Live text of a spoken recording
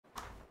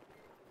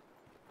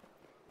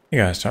Hey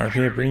guys, Tarek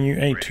here, bringing you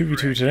a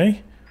 2v2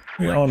 today.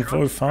 We're on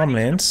Vaux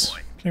Farmlands.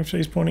 Playing for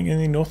today's pointing in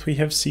the north, we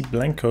have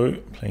cblanco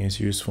playing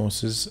as US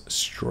forces,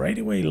 straight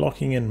away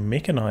locking in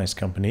mechanized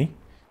company.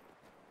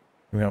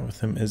 Coming up with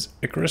him is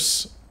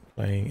Ikarus,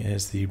 playing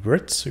as the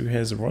Brits, who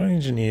has Royal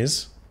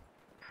Engineers,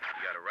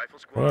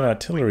 Royal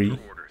Artillery,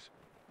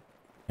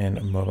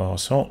 and Mobile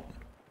Assault.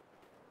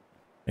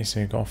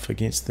 Facing off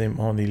against them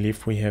on the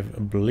left, we have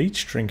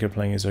bleachdrinker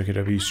playing as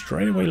COH2,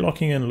 straight away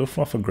locking in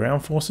Luftwaffe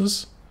ground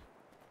forces.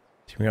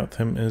 Teaming up with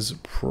him is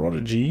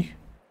ProDigylgi,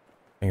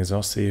 playing as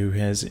Aussie, who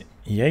has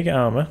Jaeger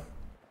armor.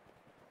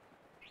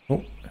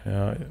 Oh,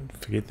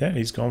 forget that,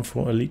 he's gone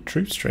for elite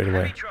troops straight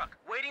away.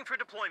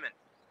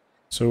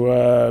 So,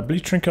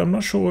 bleachdrinker, I'm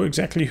not sure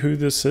exactly who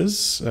this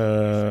is.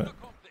 Player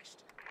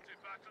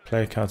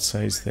card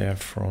says they're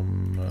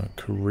from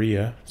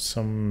Korea.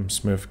 Some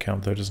Smurf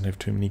account though doesn't have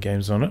too many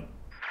games on it.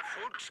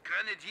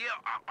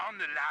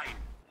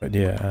 But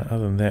yeah,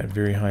 other than that,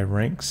 very high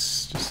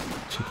ranks. Just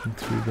checking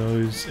through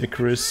those.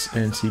 Ikarus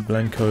and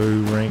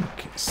cblanco rank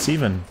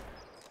 7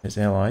 as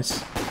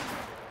allies.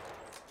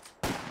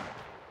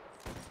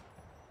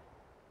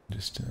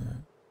 Just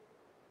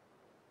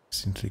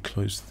simply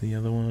close the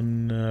other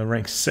one.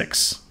 Rank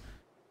 6.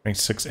 Rank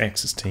 6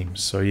 Axis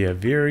teams. So yeah,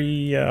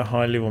 very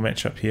high level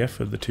matchup here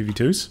for the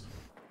 2v2s.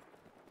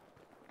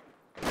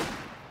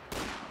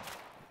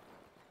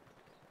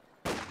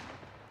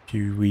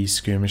 Few wee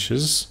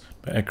skirmishes.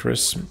 But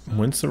Ikarus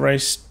wins the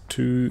race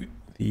to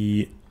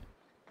the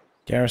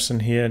garrison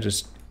here,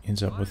 just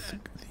ends up with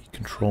the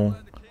control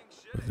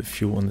of the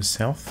fuel in the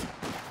south.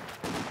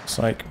 Looks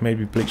like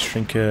maybe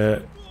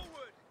bleachdrinker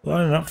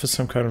lining up for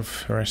some kind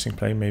of harassing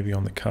play, maybe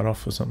on the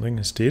cutoff or something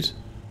instead.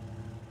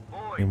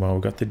 Meanwhile,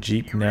 we've got the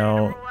Jeep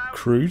now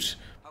crewed,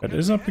 but it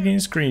is up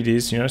against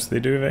Grenadiers, you know, so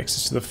they do have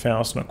access to the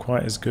Faust, not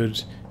quite as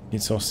good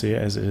against Austria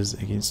as it is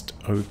against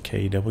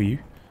OKW.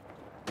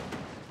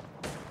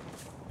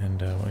 And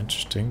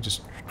interesting,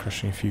 just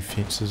crushing a few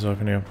fences,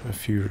 opening up a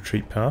few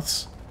retreat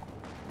paths.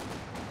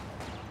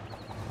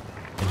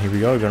 And here we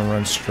go, going to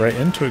run straight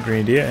into a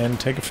Grenadier and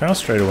take a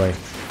Faust straight away.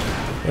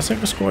 Let's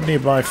have a squad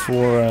nearby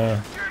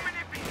for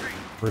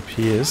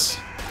repairs.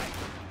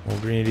 More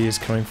Grenadiers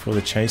coming for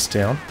the chase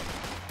down.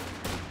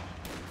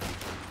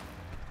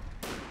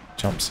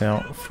 Jumps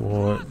out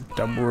for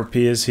double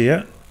repairs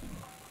here.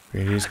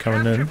 Grenadiers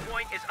coming in.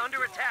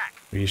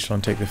 Grenadiers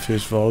trying to take the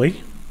first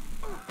volley.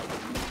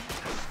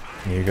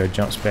 There you go,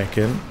 jumps back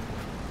in.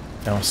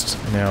 Faust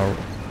now,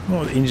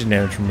 well, the engine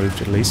damage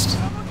removed at least.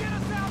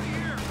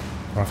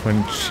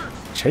 Rifleman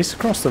chase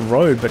across the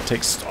road, but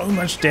takes so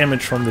much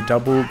damage from the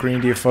double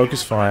Grenadier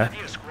focus fire.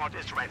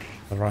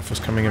 The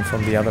rifles coming in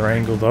from the other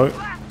angle though.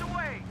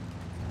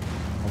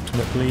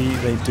 Ultimately,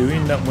 they do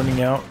end up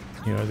winning out.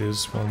 You know,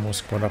 there's one more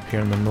squad up here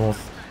in the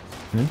north.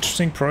 An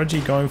interesting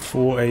ProDigylgi going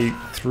for a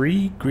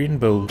 3 Gren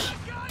build.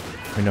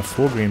 I mean a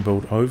 4 Gren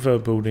build, over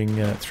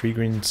building 3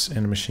 Grens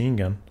and a machine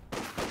gun.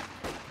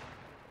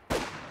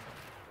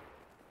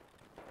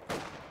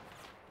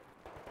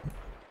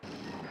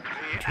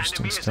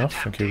 Interesting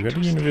stuff. Okay, we've got a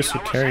universal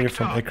carrier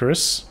from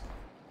Ikarus.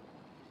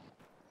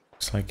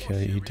 Looks like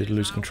he did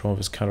lose control of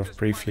his cutoff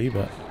briefly,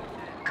 but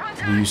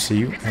the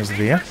UC was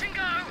there.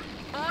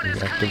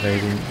 We're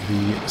activating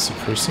the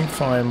suppressing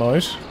fire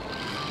mode.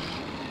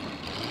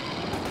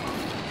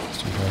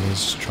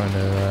 He's trying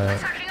to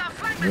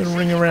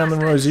ring around the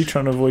rosy,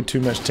 trying to avoid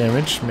too much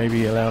damage.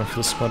 Maybe allowing for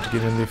the squad to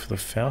get in there for the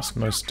Faust.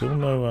 No, still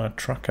no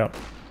truck up.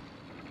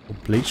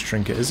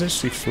 Bleachdrinker is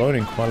actually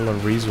floating quite a lot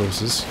of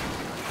resources.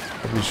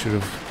 Probably should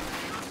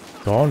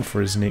have gone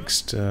for his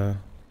next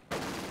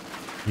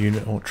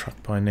unit or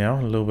truck by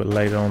now. A little bit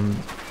late on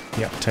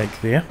the uptake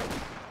there.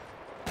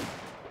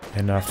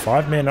 And a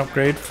 5-man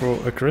upgrade for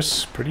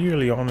Ikarus pretty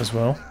early on as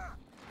well.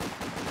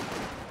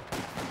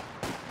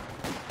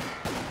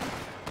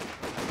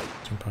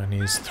 Some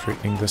pioneers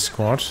threatening the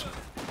squad.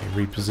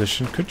 They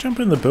reposition. Could jump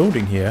in the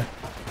building here.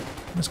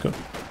 It's got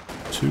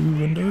 2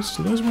 windows.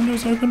 Do those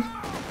windows open?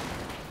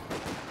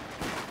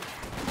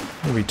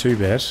 Wouldn't be too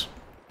bad.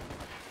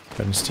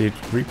 But instead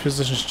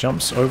repositions,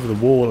 jumps over the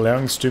wall,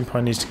 allowing the Sturm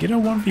Pioneers to get a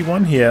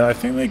 1v1 here. I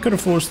think they could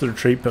have forced the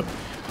retreat, but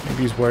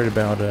maybe he's worried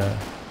about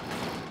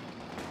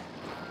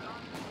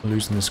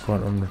losing the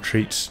squad on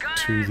retreat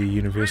to the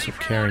universal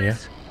carrier.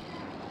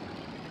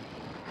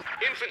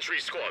 Infantry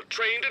squad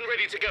trained and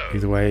ready to go.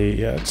 Either way,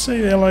 yeah, I'd say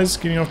the Allies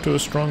getting off to a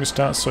stronger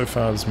start so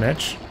far this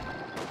match.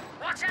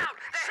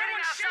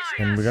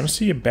 And we're going to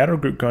see a battle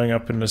group going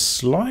up in a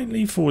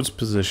slightly forwards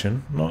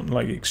position. Not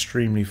like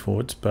extremely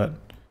forwards, but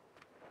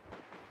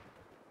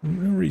a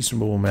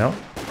reasonable amount.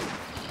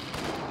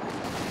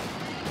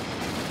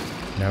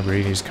 Now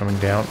Greedy's coming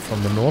down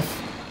from the north,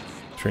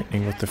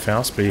 threatening with the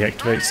Faust, but he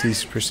activates the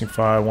suppressing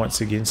fire once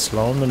again,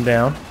 slowing them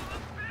down.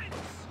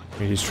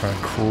 Greedy's trying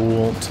to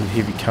crawl to the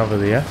heavy cover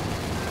there.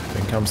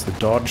 Then comes the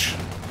dodge.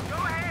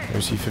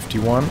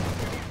 OC-51.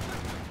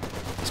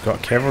 He's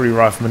got cavalry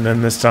riflemen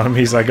in this time.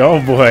 He's like, oh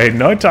boy,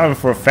 no time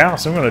for a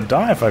Faust. I'm going to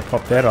die if I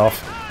pop that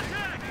off.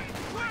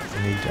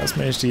 And he does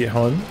manage to get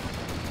home.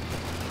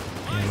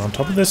 And on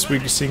top of this,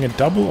 we're seeing a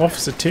double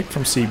officer tech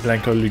from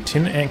cblanco,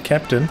 Lieutenant and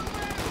Captain.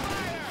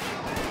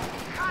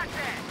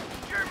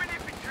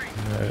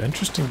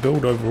 Interesting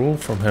build overall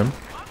from him.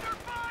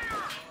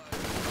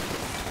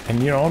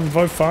 And you know, on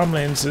Vaux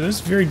Farmlands, it is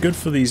very good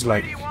for these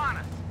like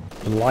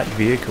light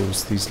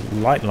vehicles, these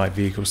light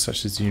vehicles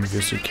such as the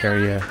Universal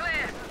Carrier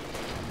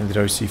and the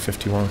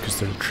OC-51, because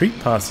the retreat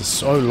paths are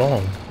so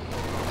long.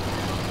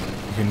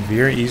 You can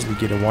very easily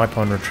get a wipe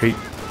on retreat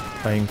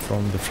playing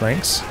from the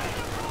flanks.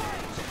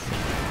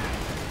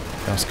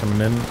 House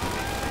coming in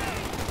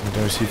with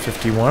the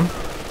OC-51.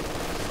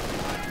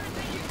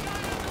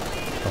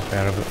 Drop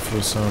out of it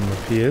for some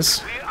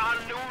repairs.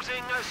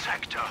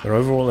 But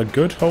overall a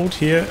good hold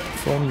here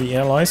from the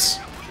Allies.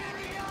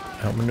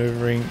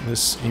 Outmaneuvering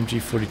this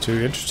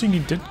MG42. Interesting, he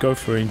did go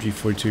for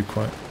MG42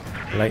 quite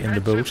late in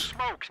the build.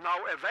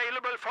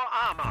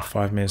 A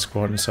 5-man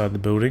squad inside the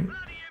building.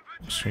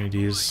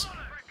 Trinity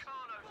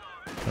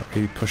not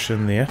really push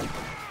in there.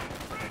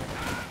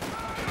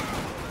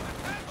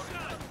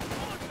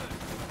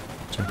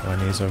 Some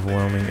pioneers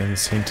overwhelming in the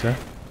centre.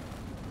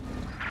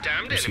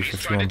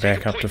 OC-51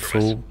 back up to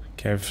full.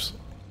 Cavs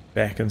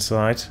back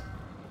inside.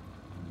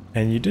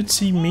 And you did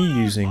see me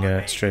using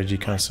a strategy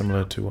kind of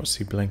similar to what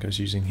cblanco's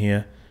using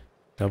here.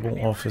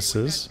 Double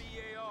officers.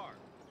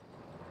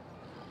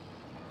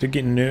 Did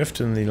get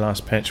nerfed in the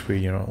last patch where,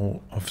 you know,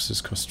 all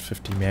officers cost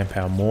 50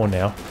 manpower more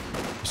now.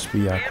 Used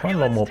to be quite a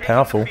lot more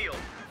powerful.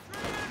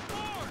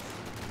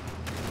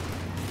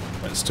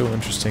 But still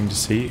interesting to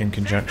see in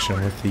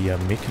conjunction with the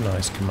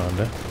mechanized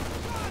commander.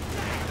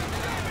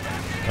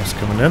 That's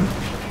coming in.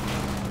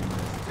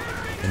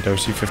 And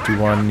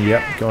OC-51,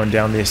 yep, going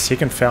down there.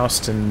 Second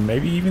Faust, and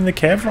maybe even the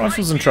Cav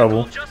rifle's in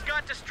trouble. Not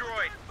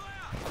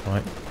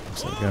quite.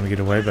 Looks like they're going to get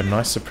away, but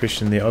nice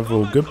suppression there.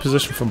 Overall, good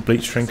position from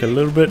bleachdrinker. A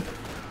little bit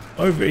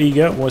over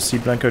eager was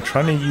cblanco,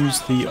 trying to use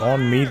the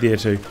on me there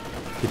to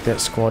get that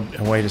squad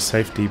away to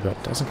safety,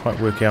 but doesn't quite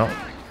work out.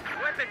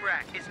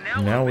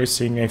 And now we're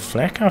seeing a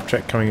flak half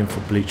track coming in for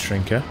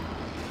bleachdrinker.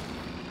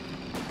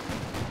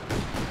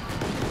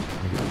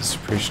 Get the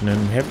suppression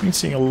in. We have been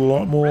seeing a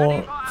lot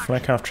more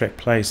flak half track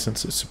play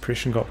since its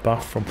suppression got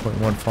buffed from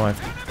 0.15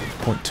 to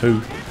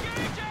 0.2.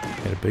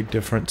 Had a big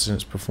difference in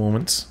its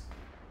performance.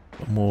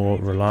 More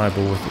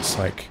reliable with its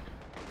like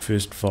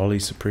first volley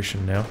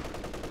suppression now.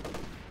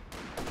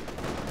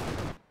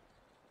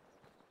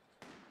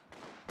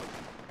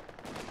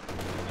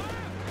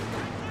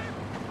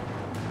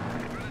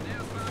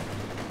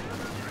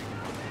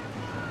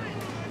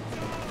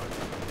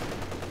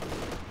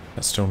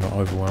 That's still not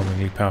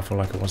overwhelmingly powerful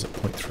like it was at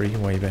 0.3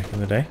 way back in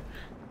the day.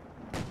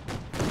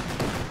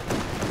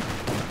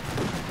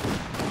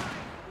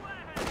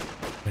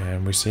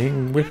 And we're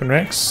seeing weapon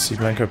racks.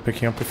 cblanco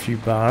picking up a few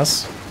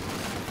bars.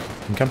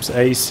 In comes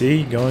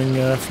AEC going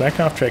flak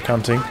half track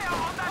hunting.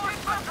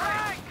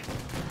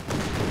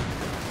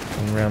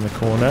 Going around the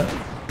corner.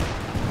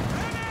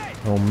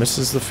 Oh,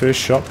 misses the first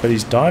shot, but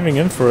he's diving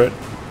in for it.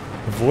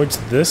 Avoids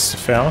this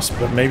Faust,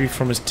 but maybe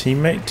from his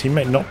teammate.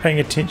 Teammate not paying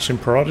attention.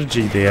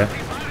 Prodigy there.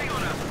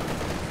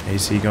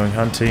 AEC going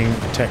hunting.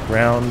 Attack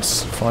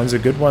rounds. Finds a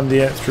good one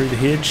there through the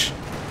hedge.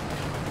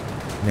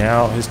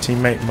 Now his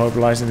teammate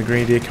mobilizing the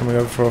Grenadier, coming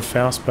over for a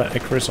Faust, but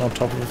Ikarus on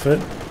top of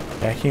it.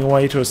 Backing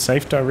away to a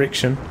safe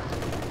direction.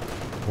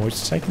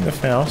 Always taking the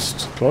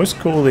Faust. Close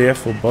call there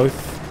for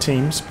both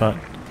teams, but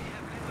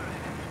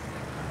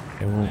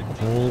they will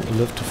all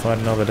live to fight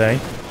another day.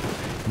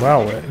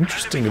 Wow,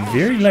 interesting. A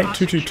very late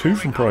 222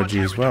 from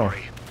ProDigylgi as well.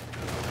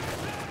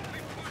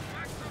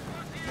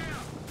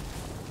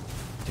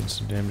 Getting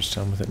some damage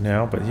done with it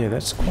now, but yeah,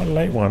 that's quite a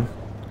late one.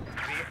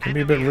 Can be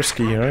a bit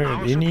risky, you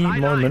know, at any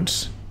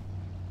moment.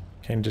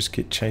 Can just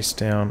get chased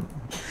down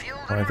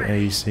by the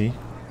AEC.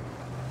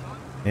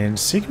 And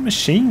second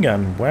machine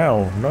gun,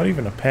 wow, not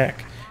even a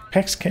pack.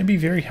 Packs can be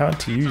very hard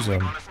to use on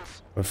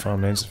Vaux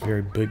Farmlands. It's a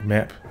very big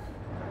map.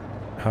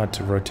 Hard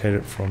to rotate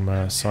it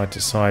from side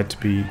to side to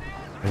be in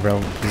a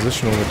relevant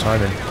position all the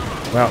time. And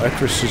wow,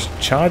 Ikarus is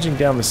charging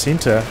down the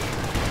center,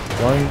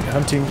 going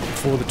hunting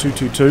for the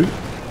 222.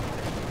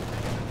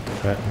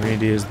 But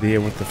Grenadier is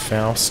there with the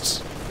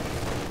Faust.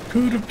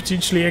 Could have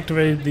potentially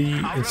activated the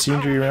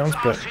incendiary rounds,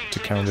 but to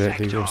counter that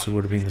there also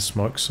would have been the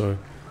smoke, so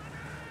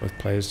both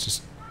players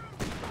just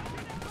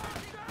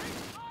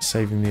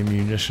saving their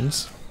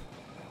munitions.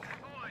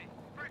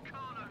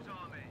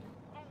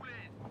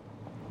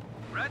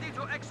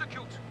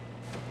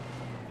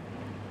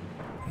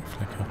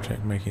 Flak half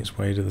track making its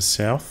way to the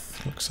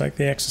south. Looks like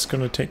the Axis is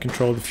going to take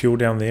control of the fuel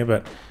down there,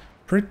 but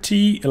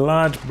pretty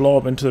large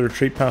blob into the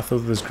retreat path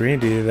of this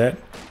Grenadier. That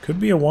could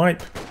be a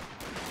wipe.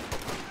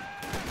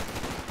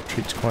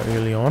 Retreats quite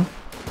early on.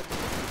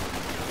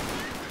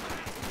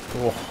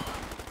 Oh,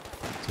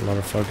 it's a lot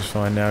of focus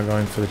fire now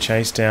going for the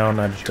chase down.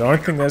 I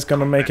don't think that's going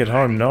to make it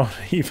home. Not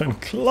even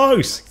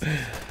close.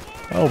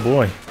 Oh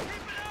boy.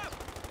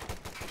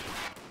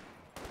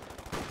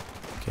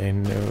 Okay,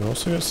 and we've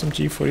also got some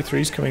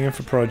G43s coming in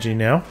for ProDigylgi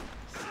now.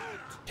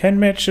 Can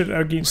match it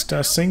against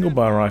a single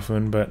bar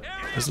rifleman, but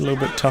it's a little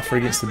bit tougher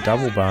against the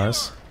double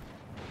bars.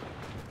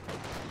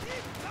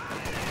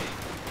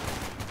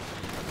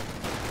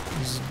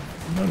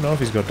 I don't know if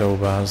he's got double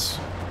bars.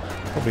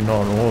 Probably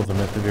not on all of them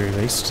at the very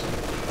least.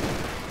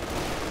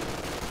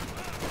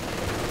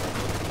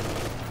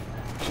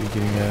 Actually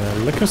getting a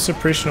lick of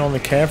suppression on the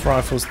cav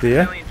rifles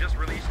there.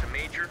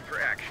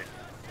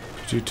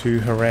 Due to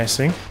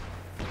harassing.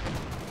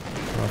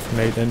 Rifle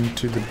nade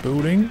into the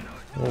building.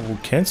 Oh, we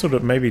cancelled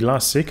it maybe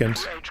last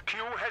second.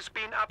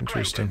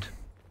 Interesting.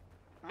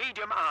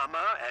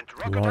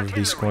 A lot of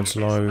these squads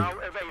low.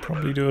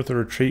 Probably do with a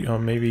retreat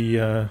on maybe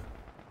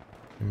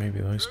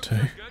those two.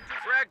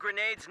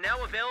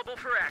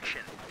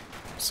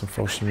 Some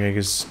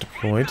Fallschirmjägers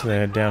deployed.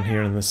 They're down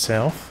here in the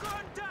south.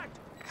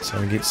 So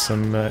we get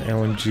some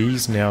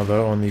LMGs now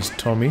though on these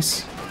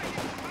Tommies.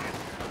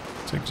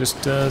 So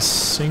just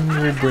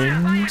single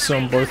brings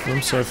on both of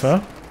them so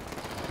far.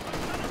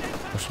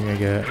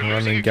 Fallschirmjäger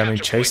running, gunning,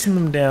 chasing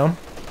them down.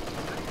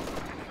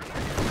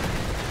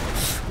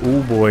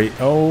 Oh boy,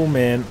 oh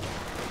man.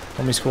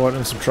 Tommy squad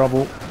in some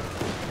trouble.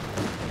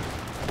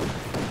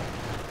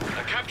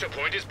 The capture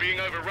point is being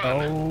overrun.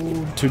 Oh,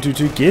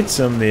 222 gets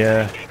him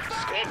there.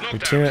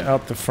 Lieutenant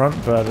out the front,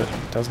 but it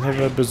doesn't have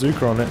a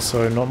bazooka on it,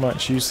 so not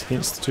much use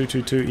against the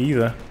 222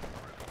 either.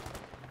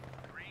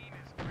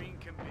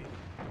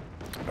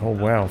 Oh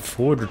wow,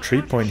 forward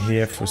retreat point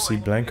here for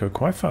cblanco.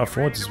 Quite far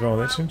forwards as well,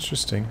 that's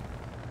interesting.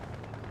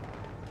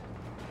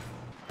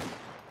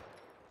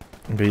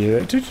 But yeah,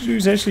 that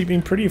 222's actually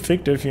been pretty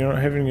effective. You're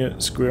not having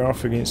it square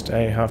off against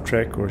a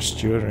half-track or a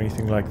steward or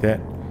anything like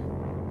that.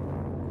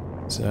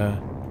 It's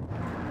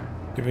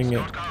giving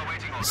it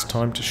its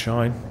time to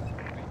shine.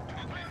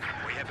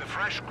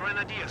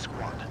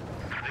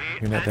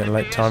 Even at that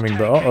late timing,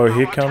 but uh-oh,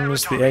 here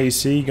comes the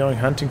AEC going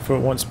hunting for it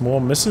once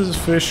more. Misses his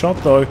first shot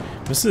though,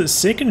 misses his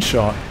second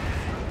shot,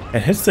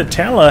 and hits the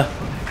tower.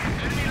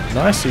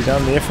 Nicely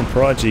done there from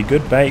ProDigylgi,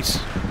 good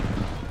bait.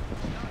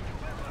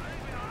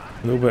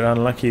 A little bit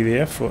unlucky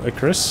there for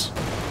Ikarus.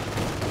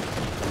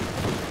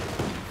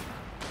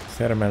 With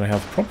that amount of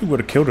health, probably would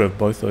have killed her if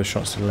both those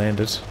shots had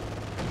landed.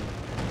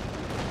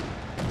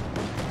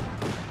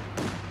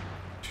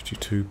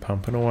 222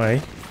 pumping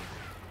away.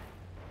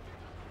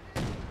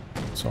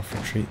 Soft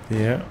retreat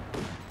there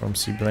from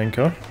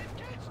cblanco.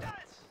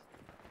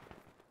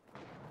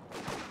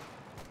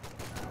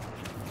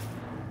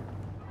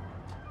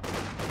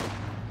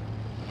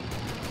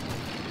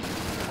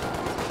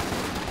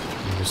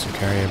 Just a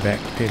carrier back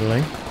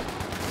pedaling.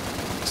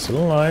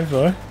 Still alive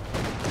though.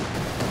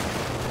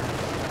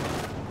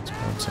 Let's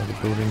go inside the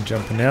building,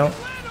 jumping out.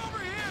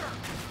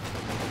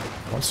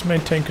 Wants to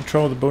maintain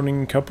control of the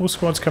building. Couple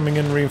squads coming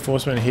in,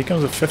 reinforcement. And here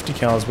comes a 50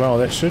 cal as well.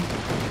 That should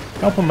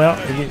help him out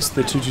against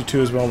the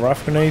 222 as well.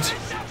 Rifle grenade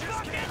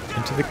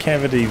into the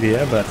cavity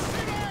there, but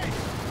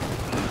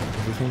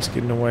everything's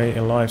getting away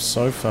alive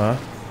so far.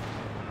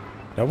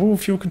 Double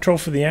fuel control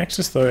for the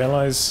Axis though.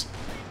 Allies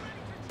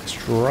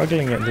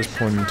struggling at this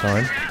point in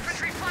time.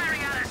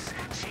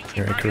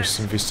 Here Ikarus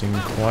investing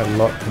quite a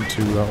lot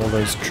into all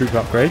those troop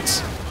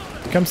upgrades.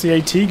 Here comes the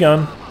AT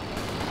gun.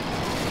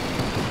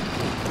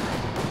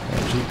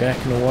 AG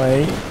backing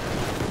away.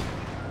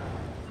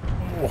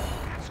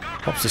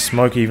 Pops the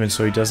smoke even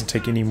so he doesn't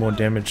take any more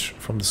damage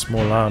from the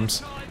small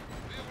arms.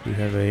 We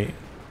have the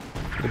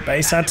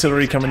base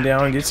artillery coming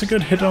down, gets a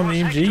good hit on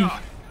the MG.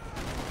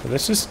 But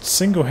that's just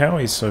single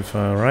Howies so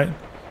far, right?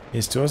 He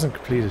still hasn't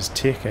completed his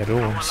tech at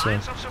all, so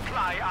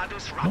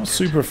not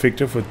super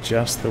effective with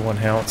just the one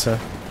howitzer.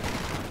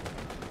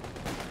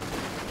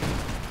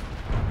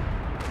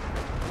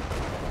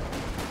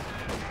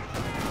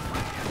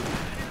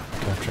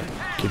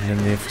 Getting in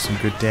there for some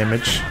good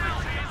damage.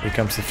 Here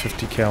comes the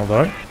 50 cal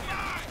though.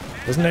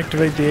 Doesn't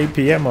activate the AP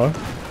ammo.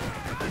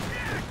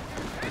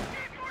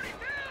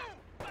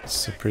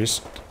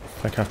 Suppressed.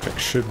 Flak half-track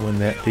should win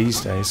that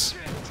these days.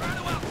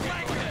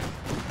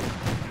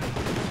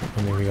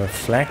 And there we go.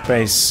 Flak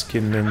base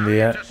getting in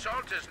there.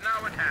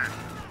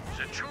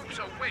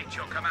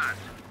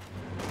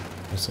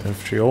 There's the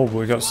infantry. Oh,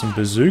 we got some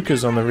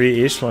bazookas on the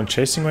rear echelon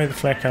chasing away the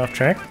flak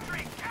half-track.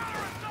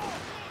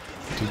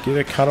 Did get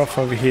a cut off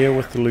over here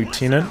with the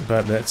lieutenant,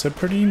 but that's a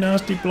pretty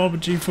nasty blob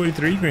of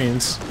G43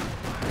 greens.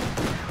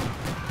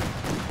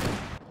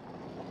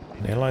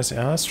 The allies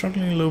are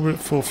struggling a little bit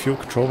for fuel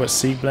control, but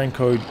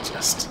cblanco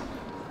just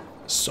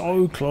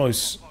so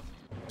close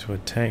to a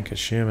tank, a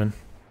Sherman.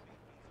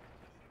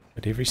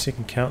 But every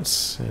second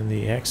counts, and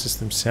the Axis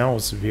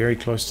themselves are very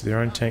close to their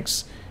own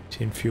tanks.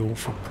 10 fuel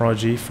for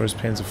ProDigylgi for his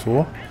Panzer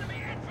IV.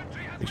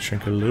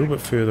 Bleachdrinker a little bit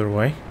further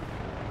away.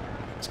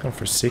 It's gone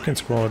for a second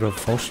squad of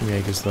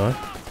Fallschirmjägers though.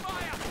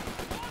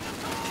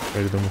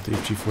 Greater than with the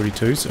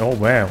FG42s. Oh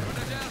wow.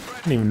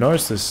 Didn't even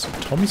notice this.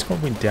 Tommy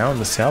squad went down in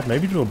the south,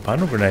 maybe to a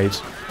bundle grenade.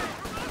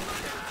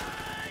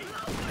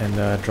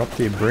 And dropped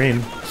their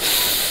Bren.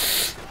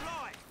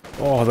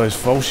 Oh, those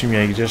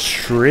Fallschirmjäger just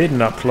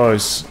shredding up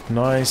close.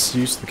 Nice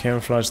use of the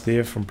camouflage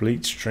there from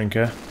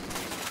bleachdrinker.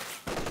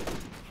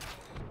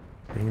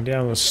 Bringing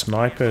down the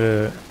sniper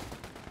to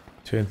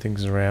turn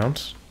things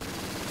around.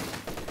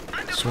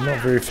 Still not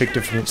very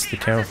effective against the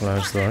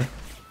camouflage though.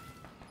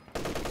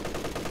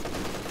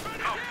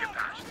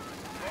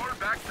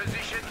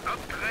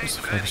 Just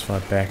focus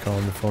fire back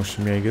on the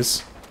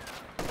Fallschirmjägers.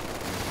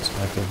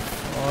 Sniper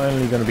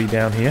finally going to be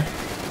down here.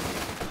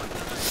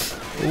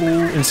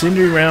 Ooh,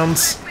 incendiary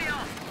rounds.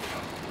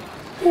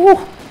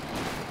 Ooh.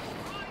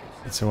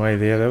 It's away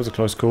there. That was a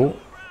close call.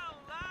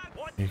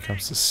 Here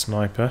comes the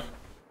sniper.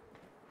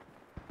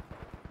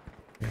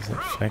 There's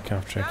that flak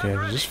half track here.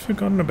 I've just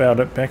forgotten about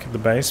it back at the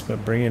base,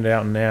 but bring it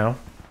out now.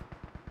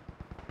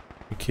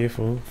 Be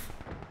careful.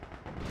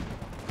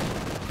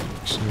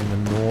 Actually in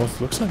the north.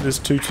 Looks like there's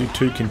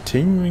 222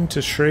 continuing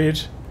to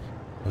shred.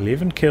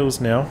 11 kills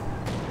now.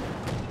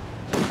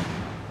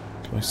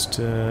 Close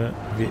to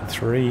Vet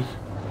 3.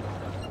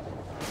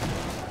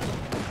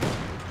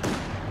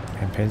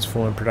 And Panzer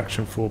 4 in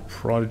production for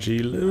Prodigy.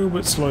 A little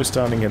bit slow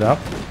starting it up.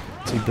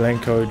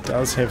 cblanco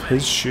does have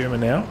his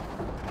Sherman out.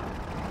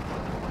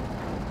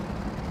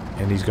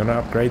 And he's going to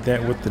upgrade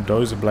that with the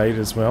Dozer Blade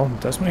as well. It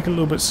does make it a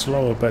little bit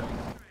slower, but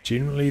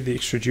generally the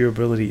extra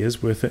durability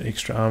is worth it.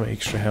 Extra armor,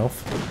 extra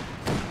health.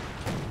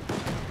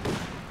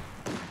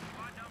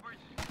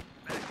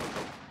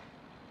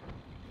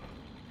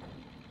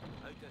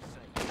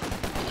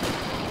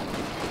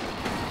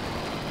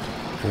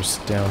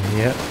 Ikarus down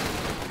here.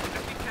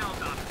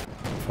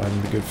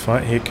 Fighting the good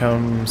fight. Here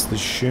comes the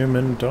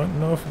Sherman. Don't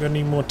know if we've got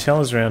any more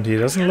tellers around here.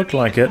 Doesn't look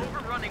like it.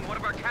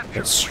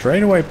 But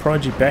straight away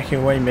Prodigy backing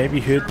away. Maybe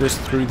heard this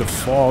through the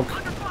fog.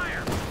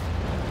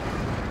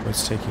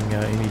 Was taking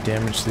any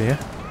damage there.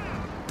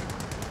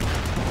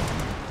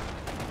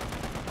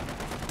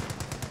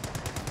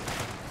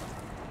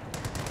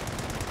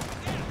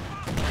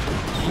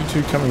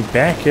 Two coming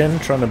back in,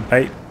 trying to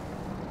bait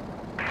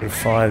the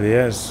fire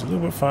there. It's a little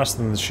bit faster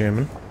than the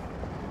Sherman.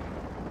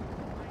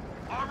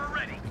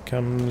 Here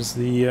comes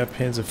the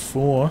Panzer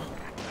 4.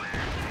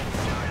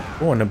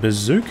 Oh, and a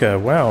bazooka.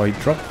 Wow, he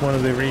dropped one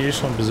of the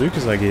re-echelon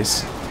bazookas, I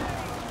guess.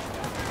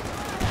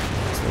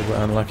 It's a little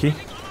bit unlucky.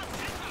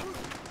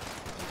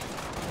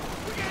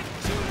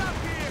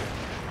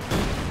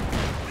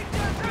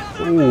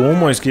 Oh,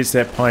 almost gets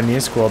that Pioneer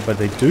squad, but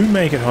they do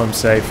make it home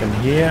safe. And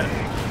here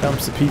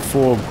comes the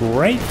P4.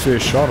 Great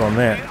first shot on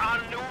that.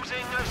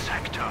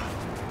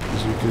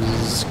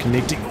 Bazooka's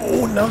connecting.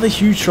 Oh, another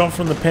huge shot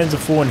from the Panzer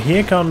 4. And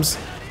here comes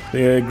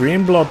the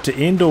green blob to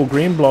end all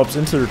green blobs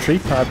into the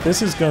retreat path.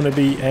 This is going to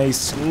be a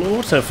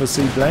slaughter for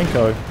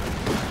cblanco.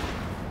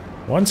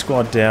 One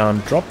squad down.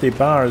 Drop their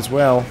bar as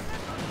well.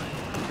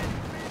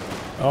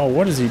 Oh,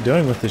 what is he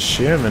doing with the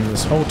Sherman?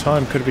 This whole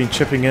time could have been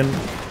chipping in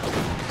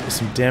for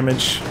some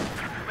damage.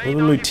 Will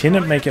the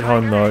lieutenant make it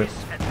home though?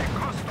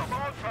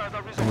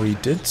 We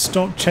did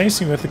stop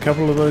chasing with a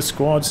couple of those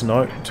squads.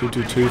 No,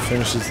 222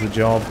 finishes the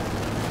job.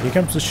 Here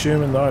comes the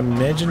Sherman though.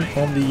 Imagine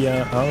on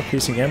the armor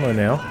piercing ammo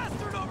now.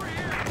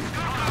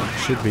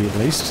 Should be at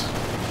least.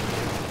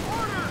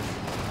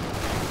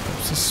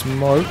 There's a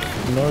smoke,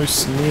 no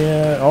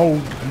snare. Oh,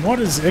 what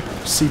is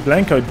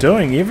cblanco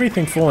doing?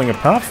 Everything falling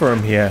apart for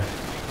him here.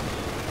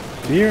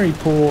 Very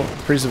poor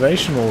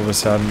preservation all of a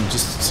sudden.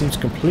 Just seems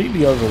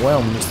completely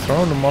overwhelmed. It's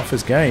throwing him off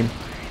his game.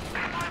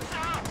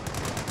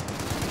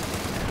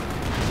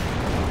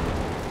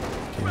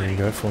 Okay, there you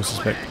go. Forces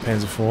back to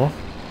Panzer 4.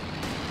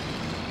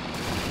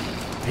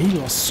 He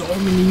lost so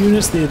many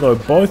units there though.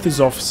 Both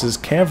his officers,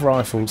 cav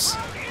rifles.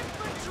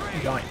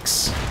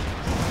 Yikes.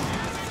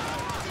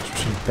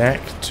 Switching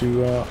back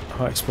to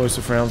high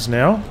explosive rounds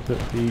now that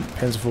the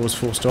Panzer 4 was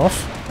forced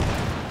off.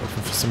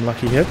 Looking for some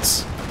lucky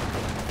hits.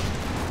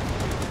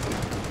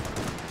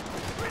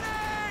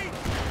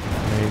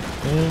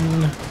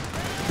 In.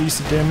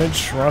 Decent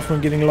damage.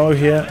 Rifleman getting low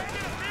here.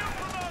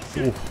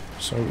 Oh,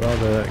 so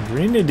rather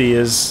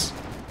grenadiers.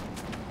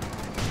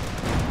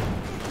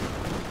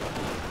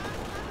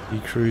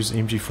 Ikarus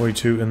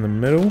MG42 in the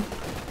middle. Did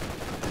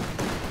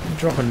he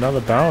drop another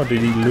barrel or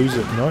did he lose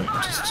it? No,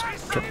 just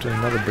dropped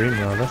another beam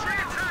rather.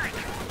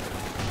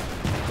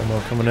 One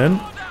more coming in.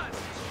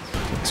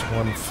 That's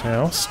one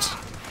Faust.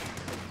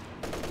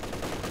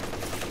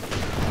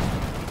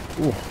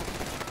 Ooh.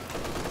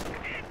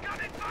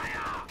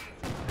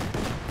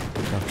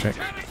 Check.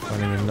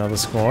 Finding another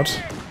squad.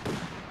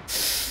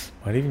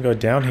 Might even go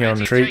down here on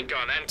retreat.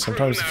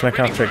 Sometimes the flak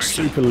half track's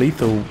super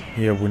lethal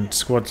here when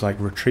squads like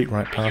retreat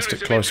right past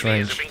at close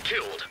range.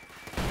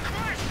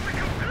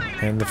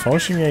 And the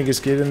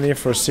Fallschirmjägers get in there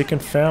for a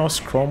second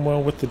Faust.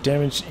 Cromwell with the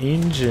damaged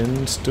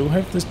engine. Still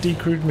have this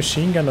decrewed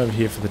machine gun over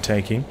here for the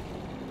taking.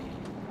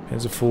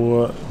 Panzer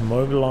 4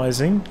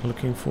 mobilizing,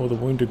 looking for the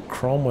wounded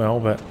Cromwell,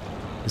 but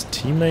his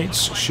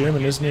teammate's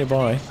Sherman is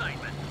nearby.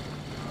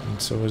 And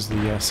so is the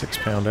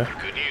 6-pounder.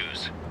 Good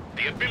news.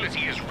 The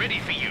ability is ready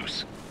for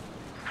use.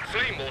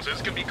 Flame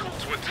mortars can be called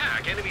to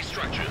attack enemy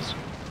structures.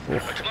 Oh.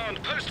 A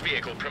command post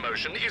vehicle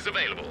promotion is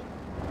available.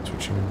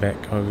 Switching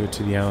back over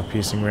to the armor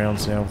piercing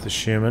rounds now with the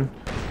Sherman.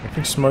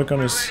 Nothing smoke on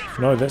his...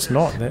 No, that's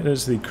not. That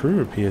is the crew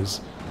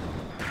repairs.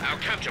 Our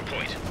capture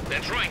point. They're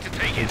trying to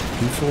take it.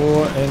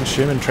 P4 and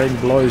Sherman trading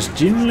blows.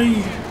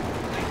 Generally,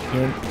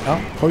 an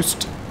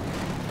outpost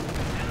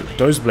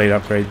Dozer Blade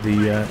upgrade.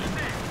 The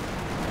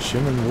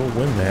Sherman will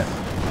win that.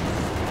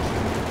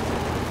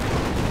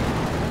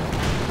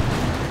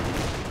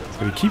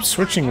 But he keeps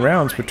switching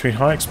rounds between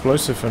high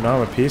explosive and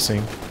armor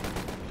piercing. You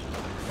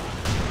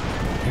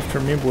have to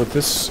remember with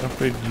this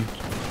upgrade,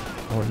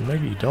 or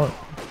maybe you don't,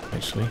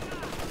 actually.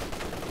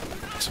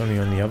 It's only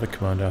on the other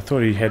commander. I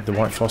thought he had the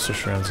white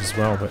phosphorus rounds as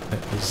well, but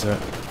that is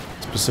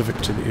specific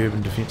to the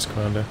urban defense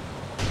commander.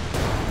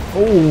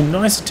 Oh,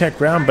 nice attack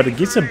round, but it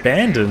gets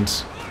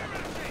abandoned.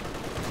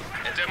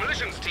 A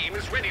demolitions team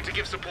is ready to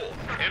give support.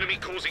 Enemy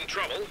causing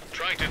trouble,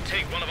 trying to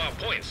take one of our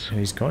points. And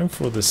he's going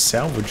for the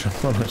salvage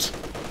on it.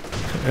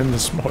 In the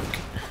smoke.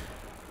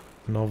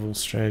 Novel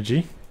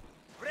strategy.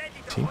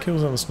 10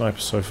 kills on the sniper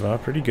so far,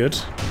 pretty good.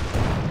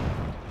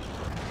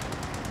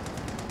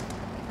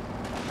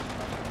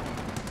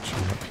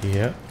 Shoot up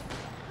here.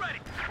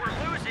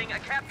 We're losing a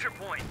capture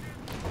point.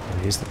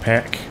 And there's the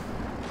pack.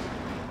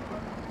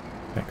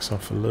 Backs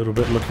off a little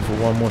bit, looking for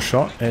one more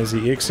shot as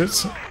he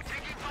exits.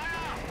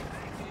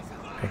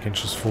 Back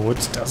inches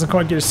forwards. Doesn't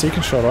quite get a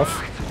second shot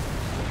off.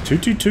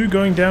 222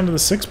 going down to the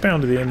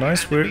 6-pounder there.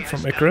 Nice work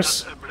from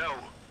Ikarus.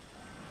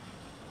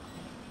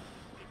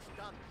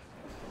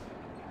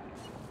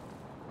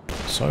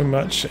 So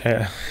much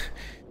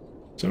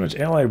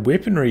allied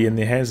weaponry in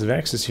their hands of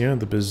Axis, you know,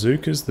 the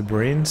bazookas, the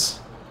Brens.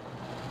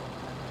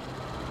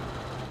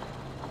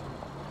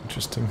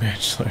 Interesting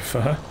match so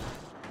far.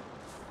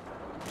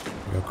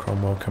 We got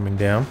Cromwell coming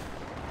down.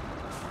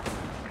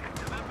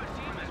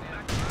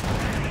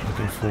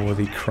 Looking for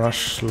the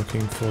crush,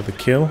 looking for the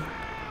kill.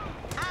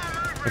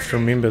 Have to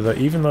remember that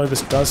even though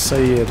this does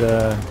say it,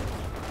 or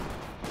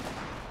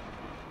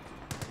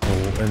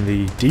in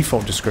the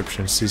default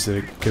description it says that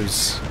it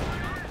gives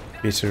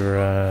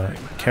better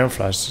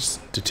camouflage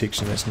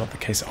detection, that's not the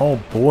case.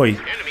 Oh boy!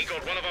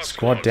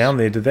 Squad down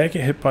there. Did they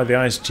get hit by the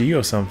ISG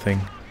or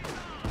something?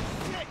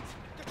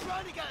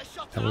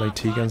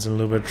 LAT guns in a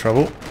little bit of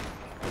trouble.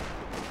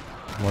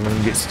 One of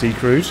them gets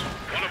decrewed.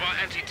 One of our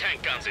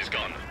anti-tank guns is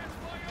gone.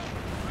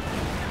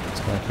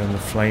 Sniper and the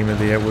Flamer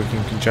there working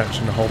in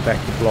conjunction to hold back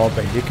the blob,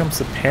 but here comes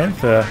the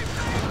Panther.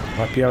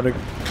 Might be able to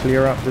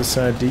clear up this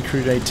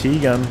decrewed AT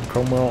gun.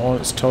 Cromwell on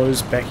its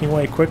toes, backing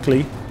away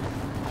quickly.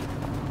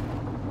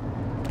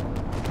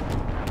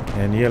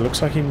 And yeah,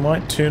 looks like he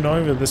might turn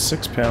over the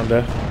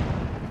 6-pounder.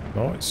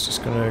 Oh, it's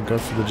just going to go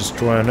for the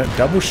destroyer on it.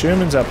 Double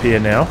Shermans up here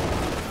now.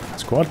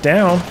 Squad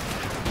down.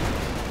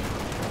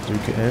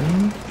 Duke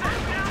in.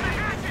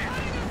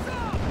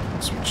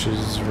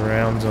 Switches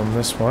rounds on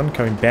this one.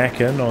 Coming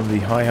back in on the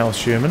high health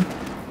Sherman.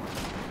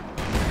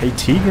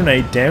 AT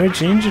grenade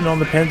damage. Engine on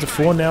the Panzer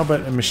IV now,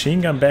 but a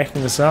machine gun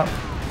backing this up.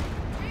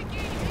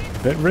 A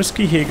bit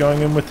risky here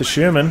going in with the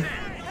Sherman.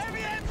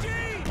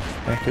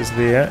 Back is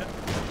there.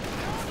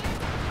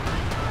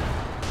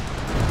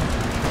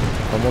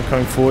 One more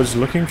coming forwards,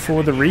 looking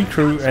for the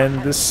recrew,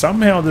 and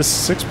somehow this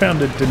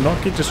 6-pounder did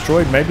not get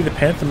destroyed. Maybe the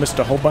Panther missed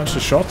a whole bunch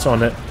of shots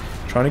on it,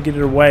 trying to get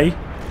it away.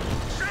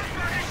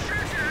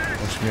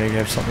 Maybe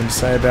have something to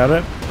say about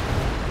it.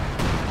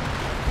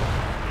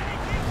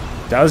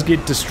 Does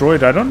get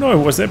destroyed. I don't know,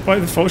 was that by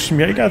the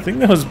Fallschirmjäger? I think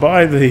that was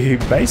by the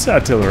base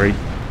artillery.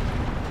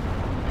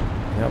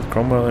 Now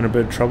Cromwell in a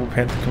bit of trouble.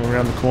 Panther coming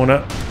around the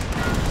corner.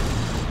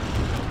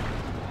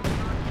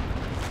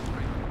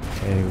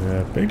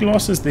 Okay, big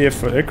losses there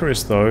for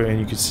Ikarus though, and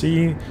you can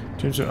see in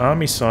terms of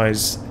army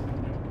size,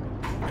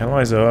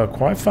 Allies are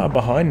quite far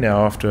behind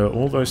now after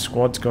all those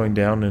squads going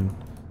down. And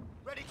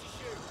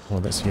well,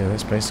 that's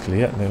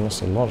basically it. They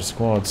lost a lot of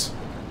squads.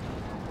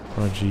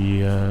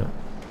 ProDigylgi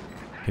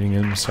getting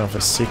himself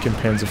a second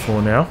Panzer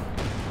IV now.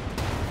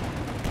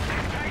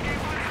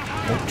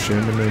 Oh,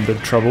 Sherman in a bit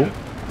of trouble.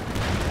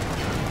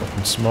 Got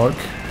in smoke.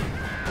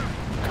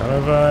 Kind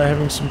of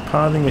having some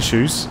pathing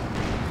issues.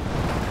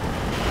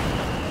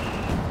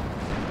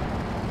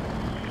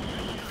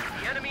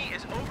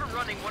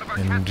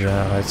 And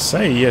I'd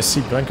say, yes,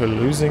 cblanco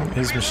losing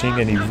his machine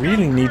gun. He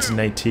really needs an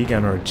AT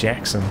gun or a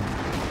Jackson.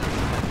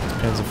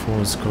 Panzer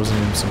IV is causing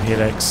him some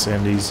headaches,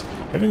 and he's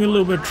having a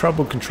little bit of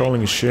trouble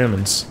controlling his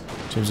Shermans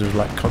in terms of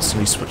like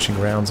constantly switching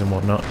rounds and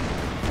whatnot.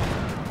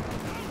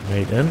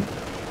 Made in.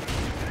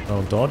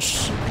 Well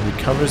dodged.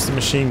 Recovers the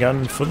machine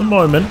gun for the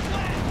moment.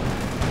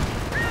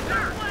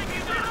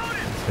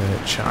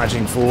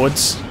 Charging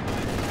forwards.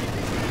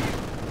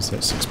 Is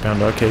that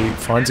 6-pounder? Okay,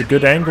 finds a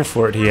good angle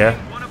for it here.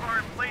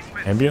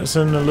 Ambulance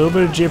in a little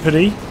bit of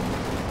jeopardy.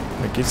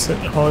 But gets it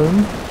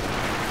home.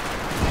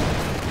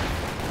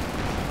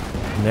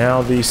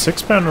 Now the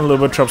 6-pounder in a little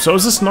bit of trouble. So it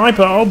was a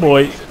sniper. Oh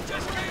boy.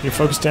 You're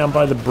focused down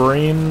by the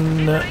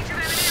Bren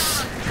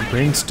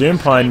Stern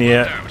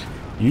Pioneer.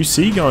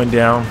 UC going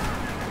down.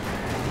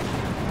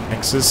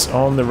 Axis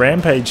on the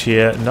rampage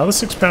here. Another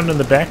 6-pounder in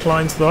the back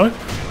lines though.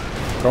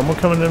 Cromwell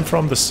coming in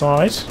from the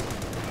side.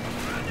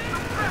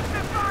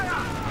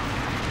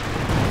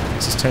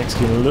 Axis tank's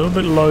getting a little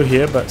bit low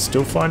here, but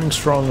still fighting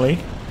strongly.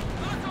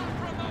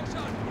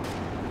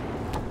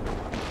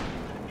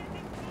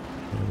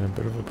 A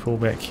bit of a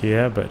pullback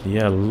here, but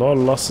yeah, a lot of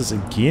losses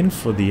again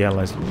for the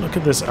Allies. Look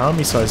at this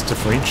army size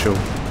differential.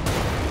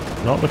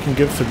 Not looking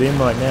good for them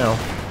right now.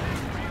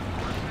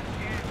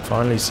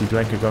 Finally,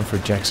 cblanco going for a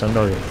Jackson.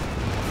 No,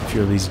 if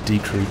few of these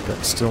decreed,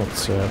 but still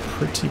it's a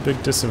pretty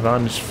big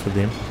disadvantage for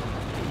them.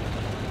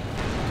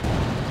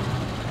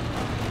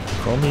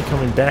 Cromie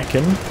coming back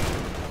in.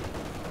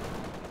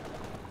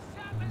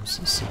 This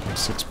is a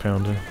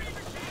 6-pounder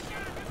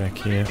back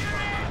here.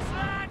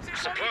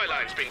 Supply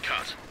line's been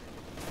cut.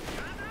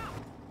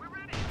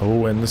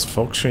 Oh, and this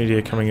Vaux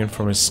here coming in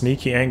from a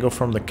sneaky angle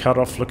from the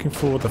cutoff, looking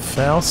for the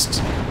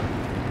Faust.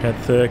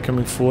 Panther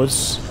coming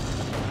forwards,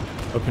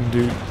 hoping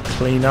to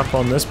clean up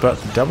on this, but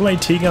the double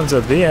AT guns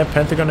are there.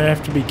 Panther gonna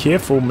have to be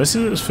careful.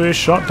 Misses his first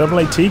shot. Double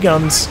AT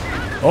guns.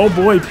 Oh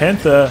boy,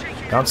 Panther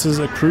bounces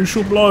a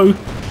crucial blow.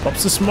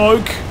 Pops the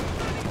smoke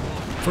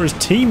for his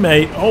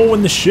teammate. Oh,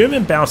 and the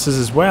Sherman bounces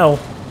as well.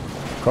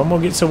 Cromwell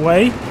gets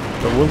away,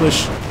 but will the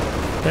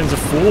Panzer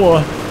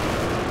IV?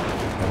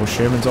 Double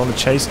Sherman's on the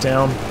chase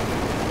down.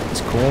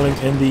 He's calling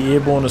in the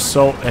airborne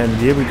assault, and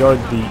there we go.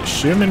 The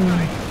Sherman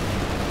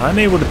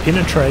unable to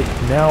penetrate.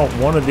 Now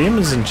one of them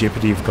is in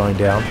jeopardy of going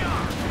down.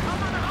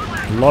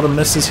 A lot of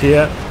misses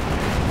here.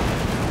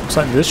 Looks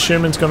like this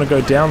Sherman's going to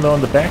go down though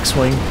on the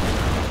backswing.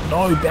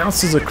 No,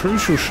 bounces a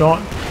crucial shot.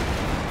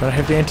 Gonna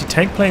have the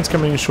anti-tank planes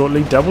coming in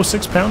shortly. Double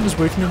 6-pounders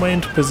working their way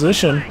into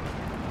position.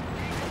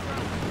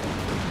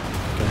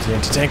 Goes the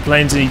anti-tank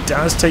planes, and he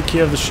does take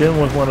care of the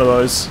Sherman with one of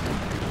those.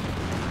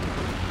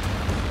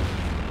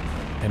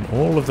 And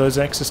all of those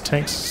Axis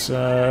tanks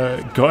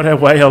got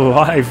away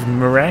alive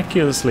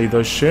miraculously.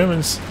 Those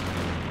Shermans,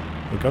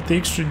 they got the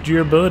extra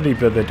durability,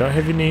 but they don't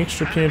have any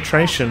extra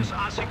penetration.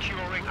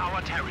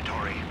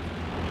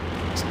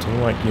 Still,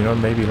 like, you know,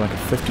 maybe like a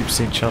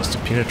 50% chance to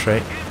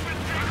penetrate.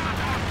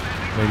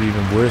 Maybe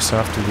even worse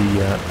after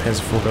the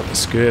Panzer IV got the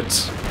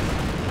skirts.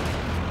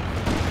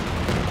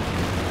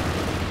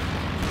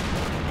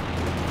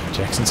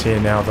 Jackson's here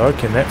now though.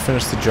 Can that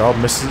finish the job?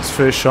 Misses its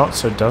first shot,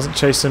 so it doesn't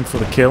chase in for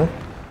the kill.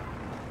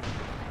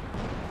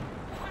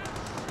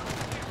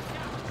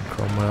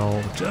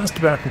 Cromwell just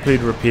about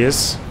completed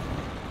repairs.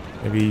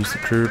 Maybe use the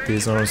crew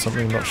repairs on or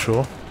something, not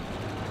sure.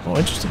 Oh,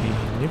 interesting. He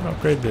never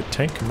upgraded the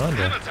tank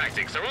commander. Counter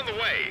tactics are on the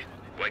way.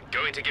 We're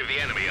going to give the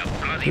enemy a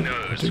bloody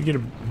nose. I did get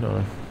a...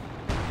 no.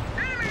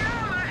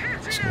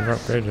 Just never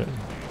upgraded it.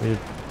 Weird.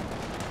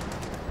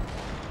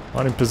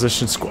 Fighting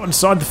position. Squad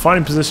inside the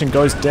fighting position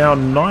goes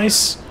down.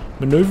 Nice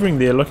maneuvering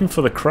there. Looking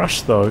for the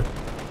crush though.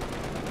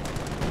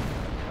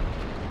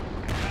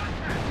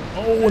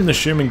 Oh, and the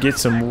Sherman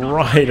gets him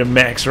right at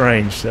max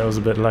range. That was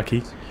a bit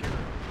lucky.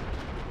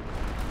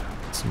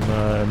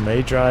 Some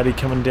Major Arty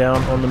coming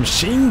down on the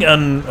machine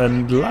gun.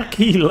 And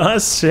lucky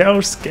last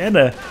shell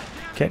scatter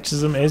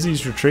catches him as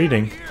he's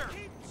retreating.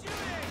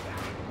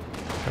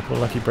 Couple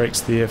of lucky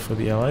breaks there for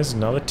the Allies.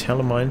 Another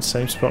Telemine,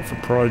 same spot for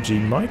ProDigylgi.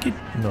 Might get...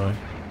 no.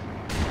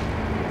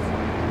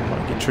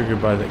 Might get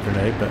triggered by that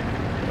grenade, but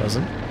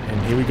doesn't.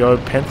 And here we go.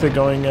 Panther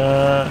going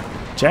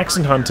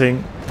Jackson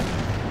hunting.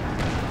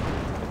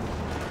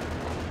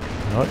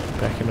 Nope,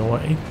 backing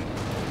away.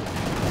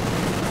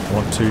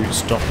 Want to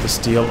stop the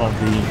steal of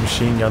the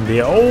machine gun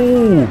there.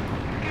 Oh!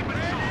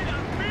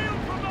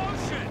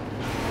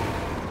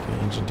 Okay,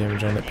 engine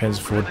damage on that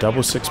Panzer IV.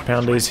 Double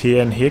 6-pounders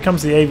here, and here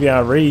comes the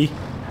AVRE.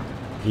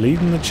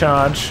 Leading the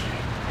charge.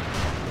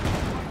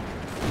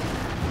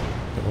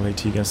 Double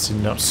AT guns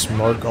sending up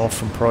smoke off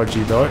from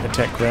ProDigylgi though.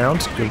 Attack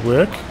ground. Good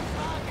work.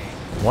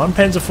 One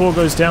Panzer IV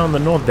goes down in the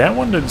north. That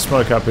one didn't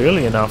smoke up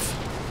early enough.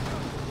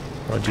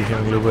 ProDigylgi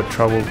having a little bit of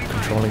trouble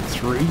controlling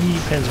 3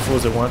 Panzer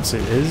IVs at once.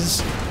 It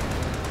is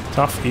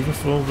tough even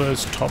for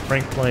those top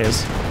ranked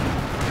players.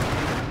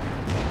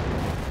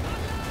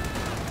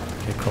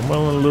 Okay,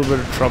 Cromwell in a little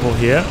bit of trouble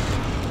here.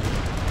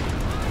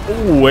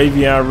 Oh,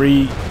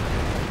 AVRE.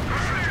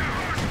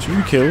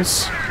 2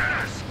 kills.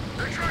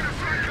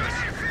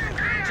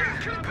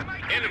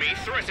 Enemy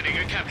threatening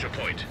a capture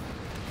point.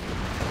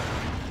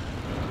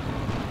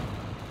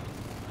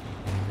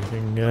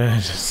 Everything,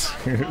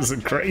 it was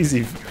a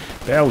crazy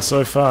battle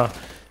so far.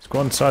 Let's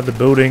go inside the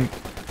building.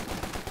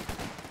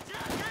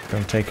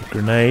 Gonna take a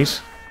grenade.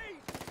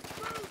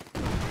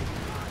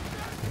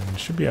 And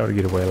should be able to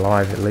get away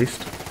alive at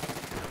least.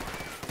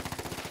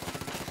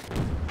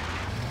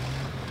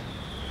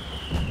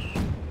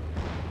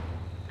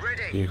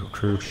 Vehicle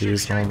crew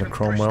appears on the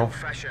Cromwell.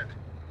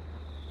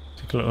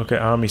 Take a look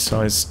at army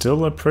size.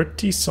 Still a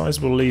pretty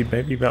sizable lead.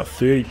 Maybe about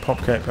 30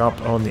 pop cap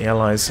up on the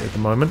Allies at the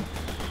moment.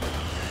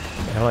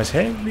 The Allies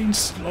have been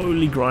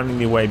slowly grinding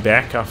their way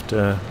back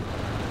after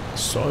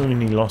so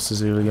many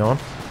losses early on.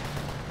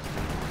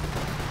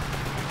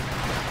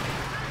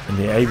 And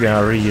the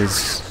AVRE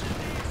is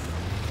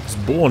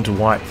born to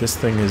wipe. This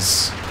thing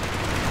is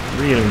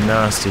really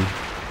nasty.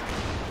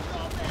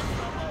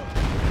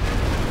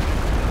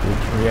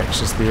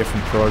 Reactions there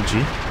from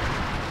ProDigylgi.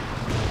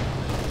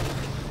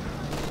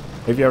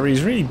 AVRE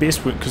is really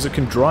best because it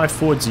can drive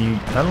forwards, and you,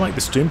 unlike the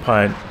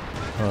Sturmtiger,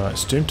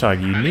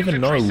 you never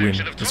know when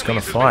it's going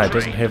to fire. It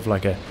doesn't have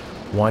like a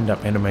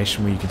wind-up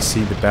animation where you can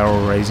see the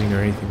barrel raising or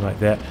anything like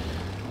that.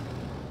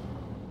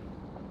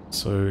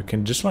 So it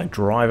can just like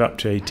drive up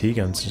to AT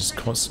guns and just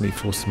constantly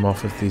force them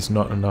off if there's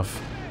not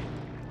enough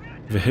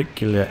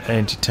vehicular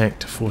anti-tank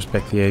to force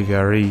back the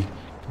AVRE.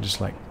 And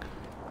just like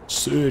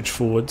surge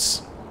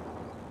forwards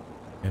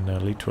and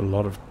lead to a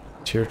lot of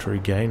territory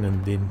gain,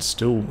 and then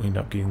still end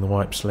up getting the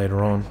wipes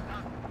later on.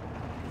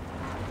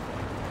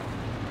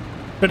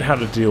 But how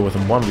to deal with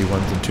them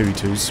 1v1s and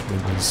 2v2s when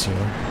there's, you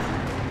know,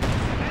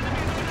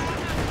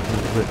 a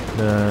little bit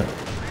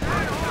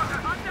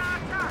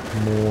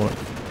more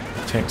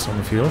tanks on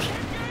the field.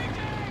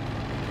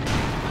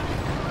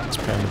 Let's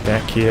pound the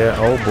back here.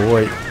 Oh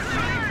boy.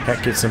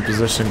 Hat gets in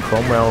position.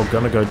 Cromwell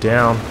gonna go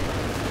down.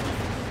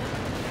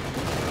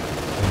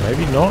 Or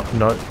maybe not.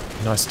 No.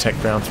 Nice attack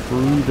round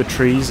through the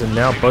trees, and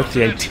now both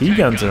the AT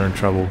guns are in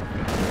trouble.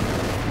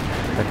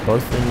 They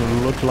both of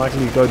them look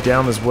likely to go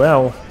down as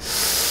well.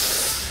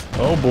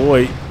 Oh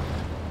boy.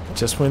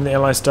 Just when the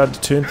Allies started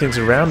to turn things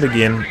around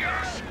again.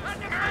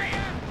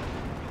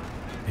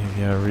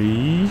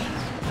 AVRE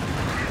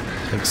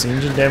takes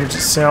engine damage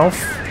itself.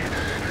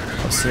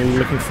 Obviously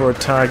looking for a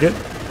target.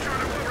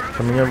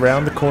 Coming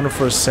around the corner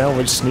for a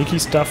salvage. Sneaky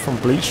stuff from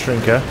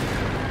bleachdrinker.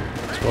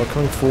 As well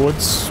coming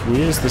forwards.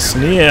 Where's the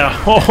snare?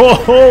 Ho ho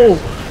ho!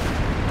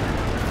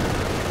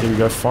 Here we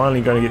go.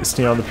 Finally going to get the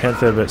snare on the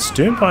Panther, but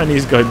Stern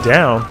Pioneers go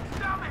down.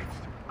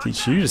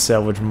 Teach you to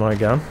salvage my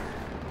gun.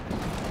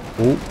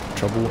 Oh,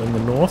 trouble in the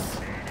north.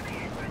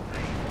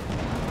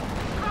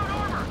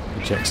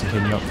 Jackson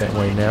heading up that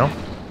way now.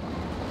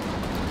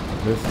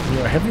 With, you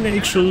know, having the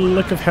extra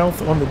lick of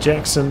health on the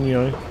Jackson, you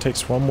know,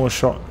 takes one more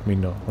shot. I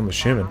mean, no, on the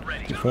Sherman.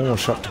 Takes one more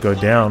shot to go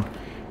down.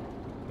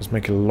 Just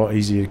make it a lot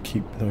easier to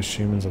keep those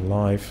Shermans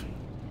alive.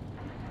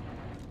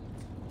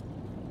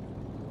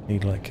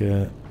 Need like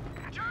 4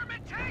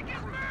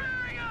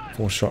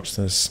 shots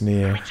to the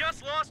snare.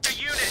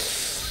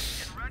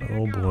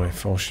 Oh boy,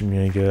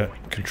 Fallschirmjäger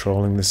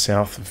controlling the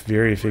south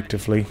very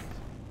effectively.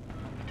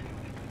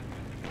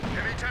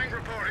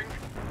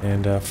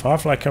 And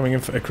Firefly coming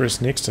in for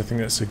Ikarus next. I think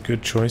that's a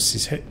good choice.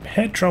 He's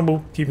had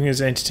trouble keeping his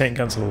anti-tank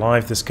guns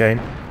alive this game.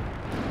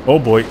 Oh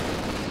boy.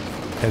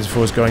 As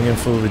far as going in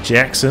for the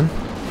Jackson.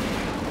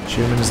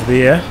 Sherman is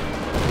there.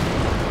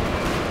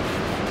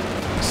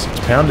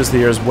 6-pounder's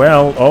there as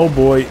well. Oh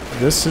boy.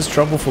 This is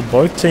trouble for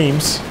both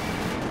teams.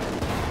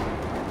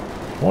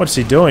 What's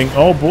he doing?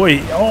 Oh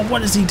boy. Oh,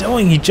 what is he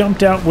doing? He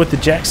jumped out with the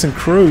Jackson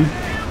crew,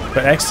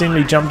 but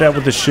accidentally jumped out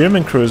with the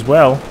Sherman crew as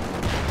well.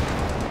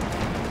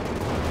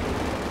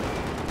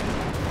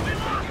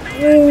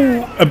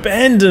 Ooh,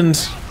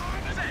 abandoned.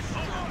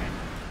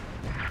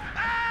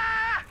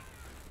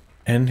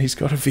 And he's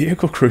got a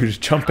vehicle crew to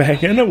jump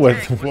back in it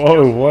with.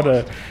 Whoa, what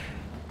a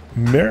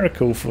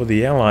miracle for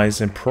the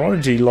Allies. And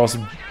Prodigy lost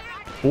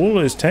all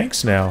his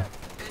tanks now.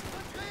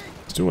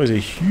 Still has a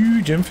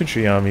huge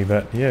infantry army,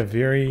 but yeah,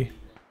 very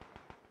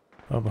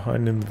far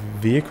behind in the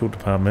vehicle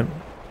department.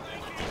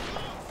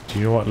 Do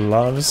you know what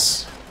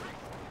loves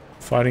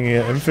fighting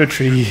an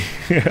infantry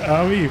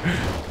army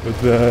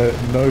with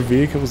no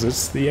vehicles?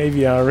 It's the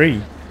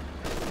AVRE.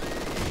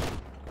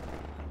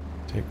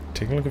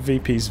 Take a look at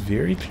VP's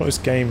very close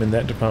game in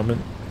that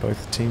department.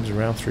 Both teams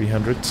around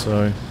 300,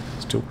 so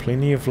still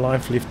plenty of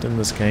life left in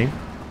this game.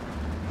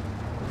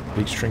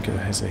 Bleachdrinker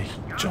has a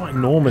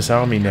ginormous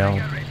army now,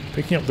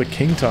 picking up the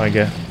King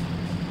Tiger.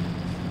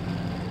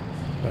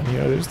 But you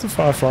know, there's the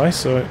Firefly,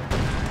 so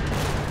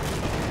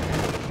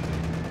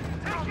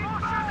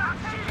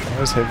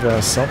guys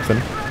have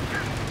something.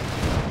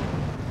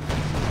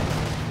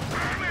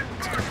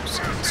 It's a couple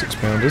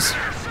 6-pounders.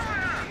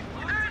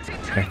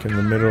 Back in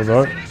the middle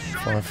though.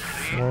 Firefly.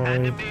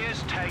 Oh,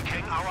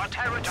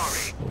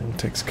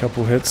 takes a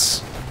couple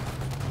hits.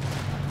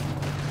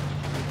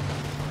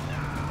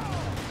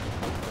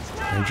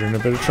 Major in a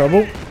bit of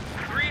trouble.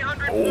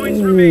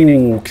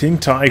 Oh, King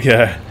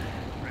Tiger.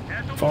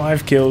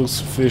 5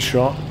 kills, first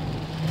shot.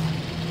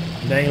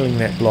 Nailing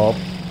that blob.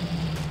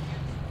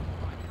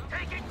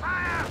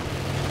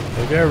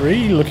 They're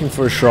really looking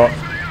for a shot.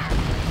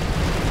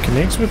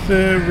 Connects with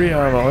the rear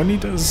armor, only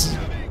does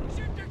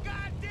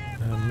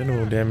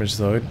minimal damage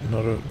though,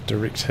 not a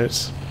direct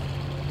hit.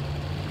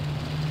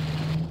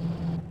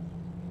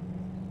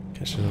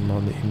 Catching him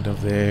on the end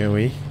of the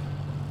AoE.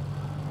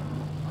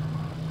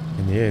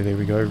 And yeah, there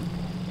we go.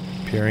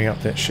 Pairing up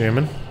that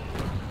Sherman.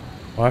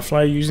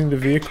 Firefly using the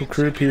vehicle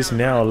crew appears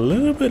now. A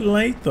little bit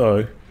late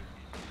though.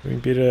 Doing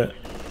better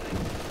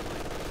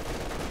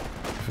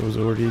if it was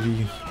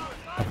already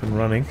up and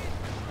running.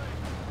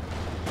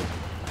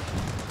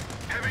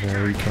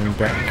 Very coming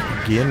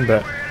back again,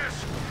 but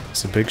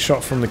it's a big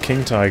shot from the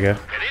King Tiger.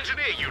 An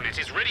engineer unit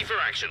is ready for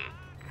action.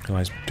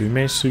 Guys do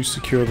manage to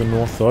secure the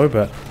north though,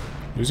 but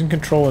losing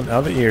control in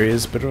other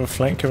areas. Bit of a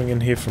flank coming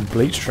in here from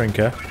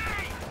bleachdrinker.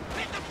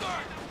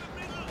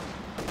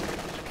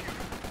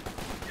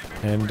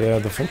 And the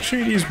Vaux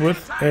Farmlands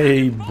with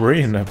a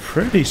Bren are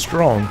pretty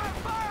strong.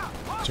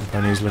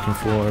 Japanese looking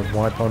for a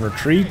wipe on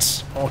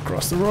retreats. Oh,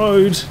 across the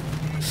road.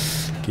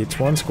 Gets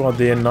one squad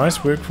there.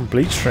 Nice work from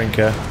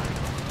bleachdrinker.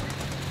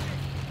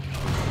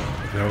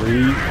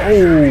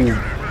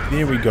 Oh,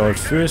 there we go.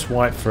 First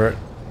wipe for it.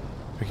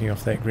 Picking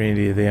off that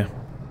grenadier there.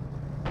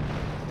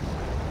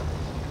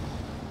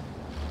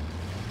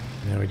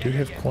 Now we do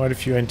have quite a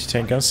few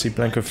anti-tank guns.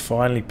 cblanco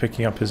finally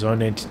picking up his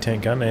own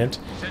anti-tank gun and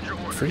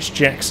fresh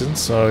Jackson,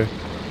 so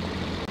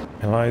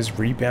Allies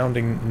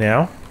rebounding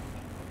now.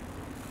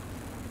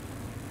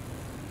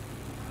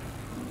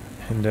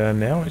 And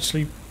now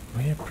actually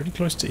we're pretty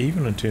close to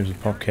even in terms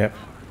of pop cap.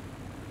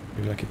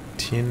 We have like a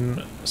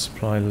 10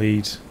 supply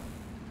lead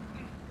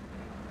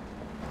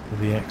for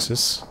the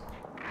Axis.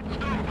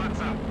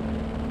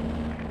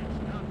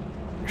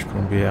 Which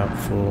will be out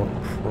for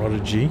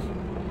ProDigylgi.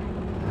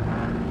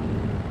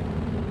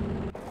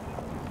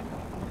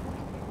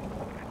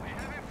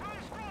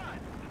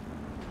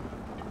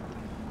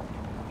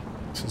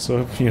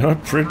 So, you know,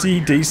 pretty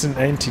decent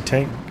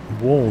anti-tank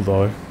wall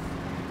though.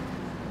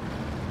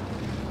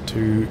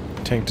 2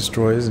 tank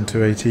destroyers and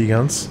 2 AT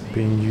guns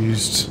being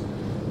used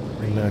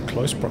in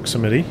close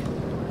proximity.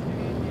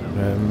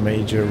 A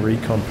major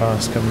recon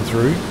pass coming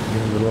through,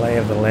 giving the lay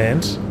of the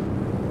land.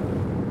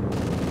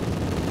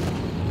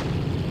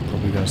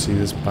 Probably going to see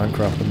this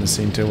bunker up in the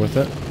center with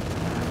it.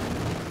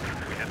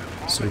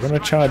 So we're going to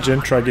charge in,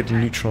 try to get to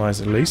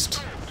neutralize at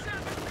least.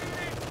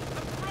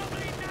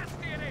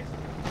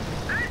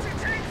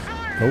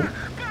 Oh.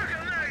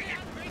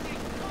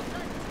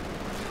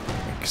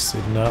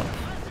 Setting up.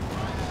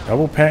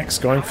 Double packs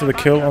going for the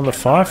kill on the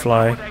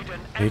Firefly.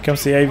 Here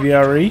comes the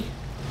AVRE.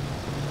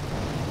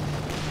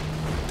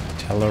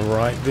 Teller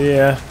right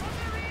there.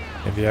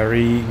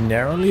 AVRE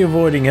narrowly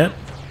avoiding it.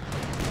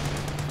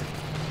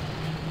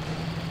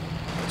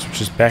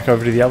 Switches back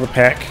over to the other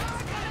pack.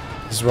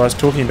 This is what I was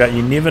talking about.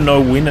 You never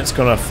know when it's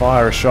going to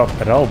fire a shot,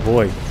 but oh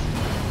boy.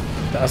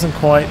 Doesn't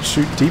quite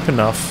shoot deep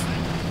enough.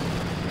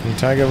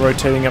 Tiger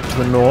rotating up to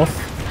the north.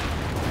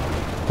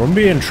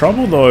 Brumby in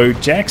trouble though.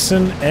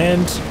 Jackson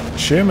and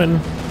Sherman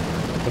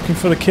looking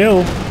for the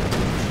kill.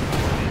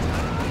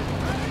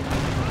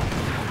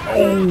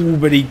 Oh,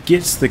 but he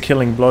gets the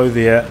killing blow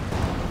there.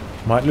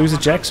 Might lose a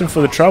Jackson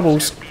for the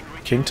troubles.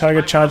 King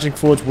Tiger charging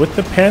forwards with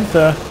the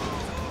Panther.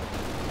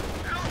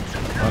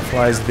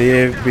 Fireflies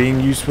there being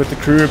used with the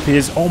crew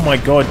repairs. Oh my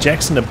god,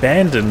 Jackson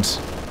abandoned.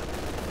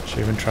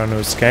 Sherman trying to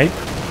escape.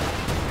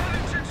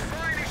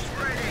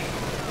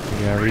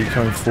 Yeah,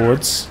 coming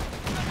forwards.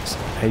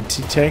 AT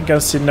tank gun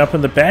sitting up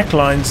in the back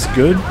lines.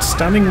 Good.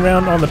 Stunning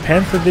round on the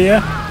Panther there.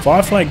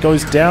 Firefly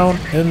goes down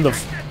in the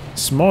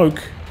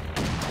smoke.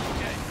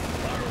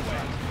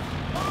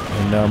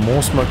 And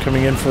more smoke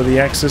coming in for the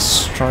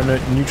Axis. Trying to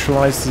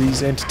neutralize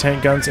these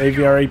anti-tank guns.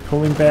 AVRE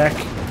pulling back.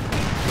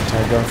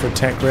 Anti going for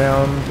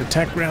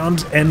attack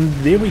round. And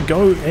there we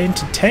go.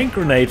 Anti-tank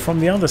grenade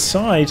from the other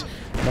side.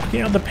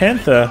 Knocking out the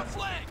Panther.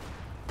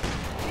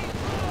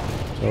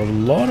 So a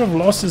lot of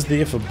losses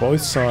there for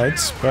both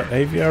sides, but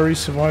AVRE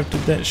survived.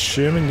 Did that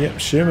Sherman? Yep,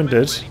 Sherman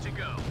did.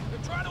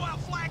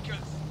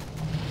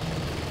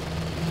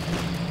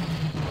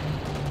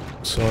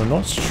 So I'm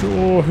not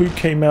sure who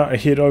came out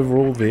ahead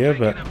overall there,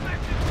 but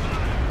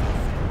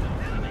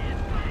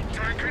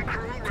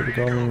could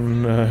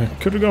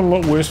have gone a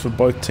lot worse for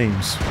both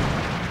teams,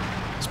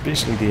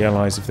 especially the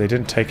Allies. If they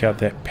didn't take out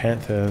that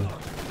Panther,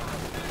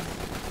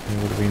 they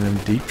would have been in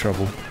deep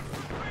trouble.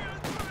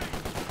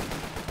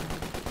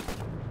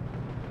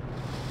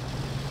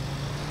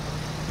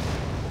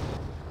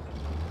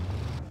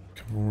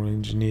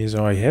 Engineers.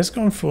 Oh, he has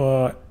gone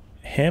for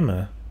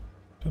Hammer.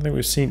 I don't think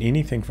we've seen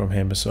anything from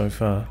Hammer so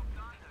far.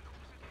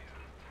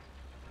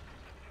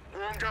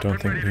 I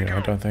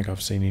don't think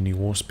I've seen any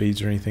war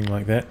speeds or anything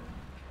like that.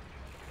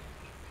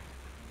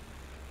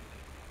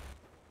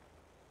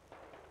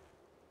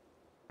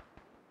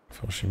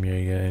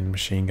 Fallschirmjäger and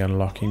machine gun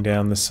locking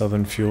down the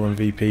Southern Fuel and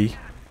VP.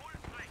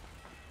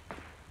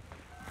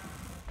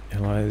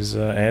 Allies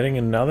adding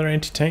another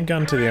anti-tank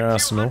gun to their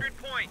arsenal.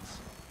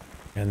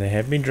 And they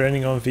have been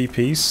draining on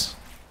VPs.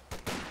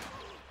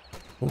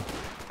 Oh.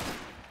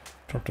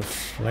 Dropped a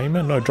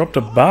flamer? No, dropped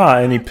a bar,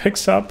 and he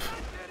picks up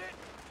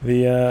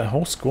the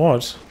whole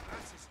squad.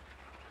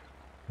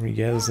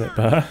 Regathers that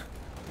bar.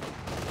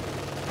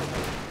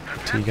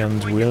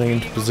 T-gun's wheeling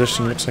into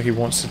position. Looks like he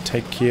wants to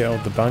take care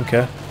of the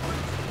bunker.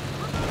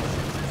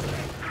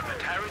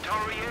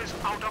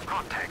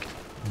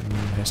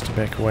 Has to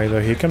back away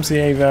though. Here comes the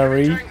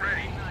AVRE.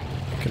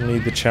 He can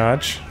lead the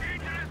charge.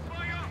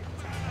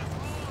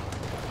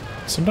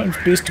 Sometimes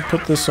best to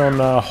put this on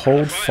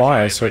hold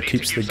fire so it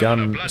keeps the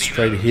gun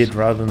straight ahead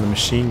rather than the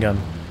machine gun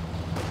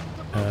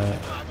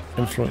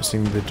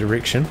influencing the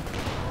direction.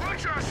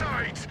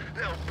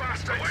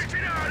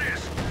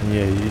 And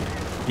yeah,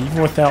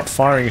 even without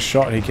firing a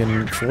shot, he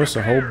can force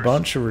a whole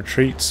bunch of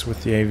retreats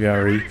with the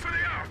AVRE.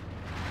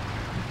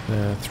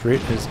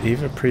 Threat is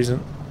ever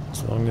present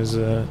as long as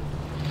it's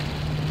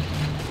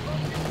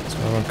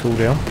not on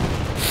cooldown.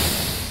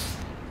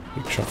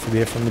 Big shot for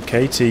there from the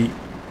KT.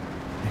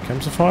 Here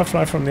comes a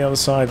Firefly from the other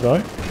side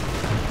though.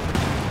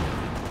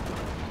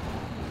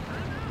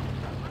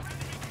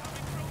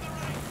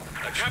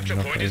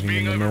 Not moving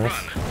in the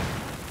north.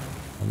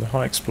 On the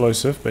high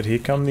explosive, but here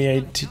come the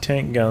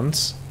anti-tank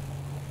guns.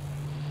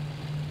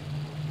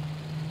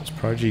 What's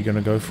ProDigylgi going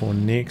to go for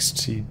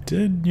next? He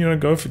did,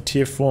 go for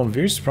tier 4. I'm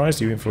very surprised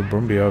he went for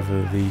Brumby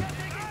over the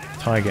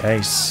Tiger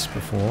Ace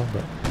before,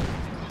 but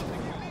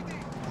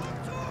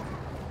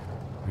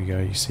here we go.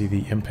 You see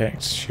the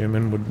impact.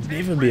 Sherman would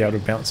never be able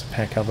to bounce a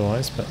pack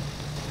otherwise, but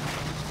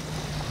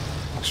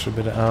extra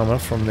bit of armor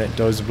from that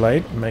dozer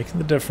blade making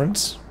the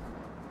difference.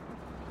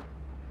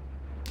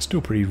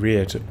 Still pretty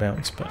rare to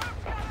bounce, but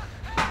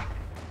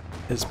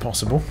it's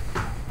possible.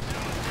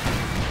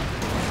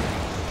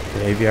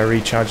 The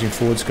AVRE charging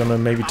forward is going to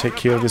maybe take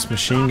care of this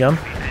machine gun.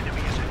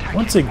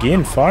 Once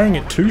again, firing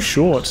it too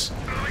short.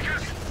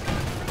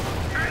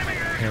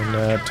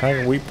 And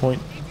target weak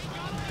point.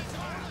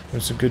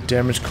 There's some good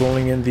damage,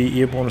 calling in the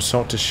airborne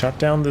assault to shut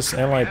down this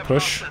allied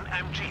push.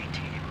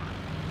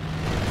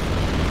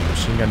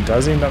 Machine gun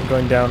does end up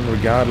going down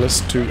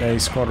regardless to a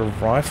squad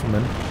of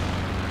riflemen.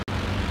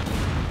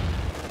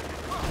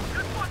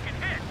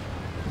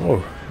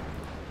 Whoa.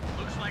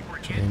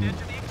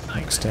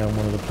 Knocks down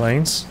one of the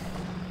planes.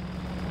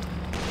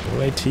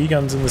 All AT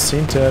guns in the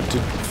center to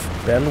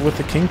battle with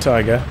the King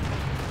Tiger.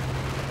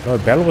 No,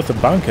 battle with the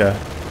bunker.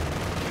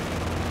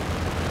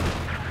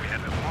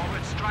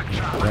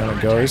 Down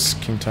it goes.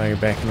 King Tiger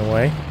backing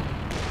away.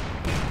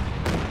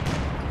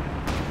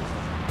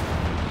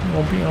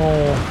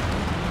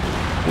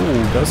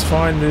 Oh, does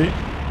find the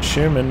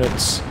Sherman.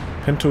 It's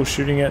Pinto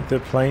shooting at the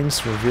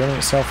planes, revealing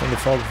itself in the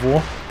fog of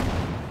war.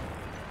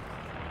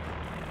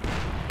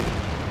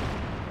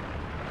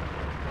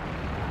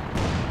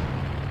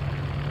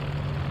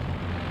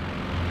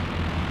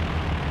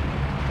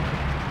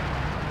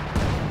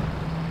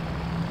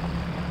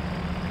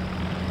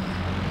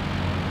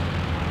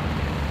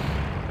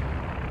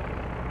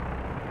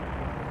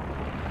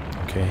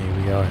 Okay, here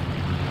we go.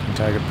 King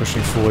Tiger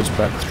pushing forwards,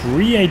 but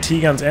 3 AT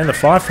guns and the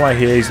Firefly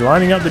here. He's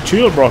lining up the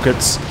tulip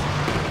rockets.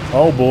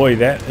 Oh boy,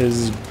 that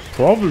is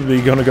probably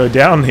going to go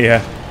down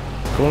here.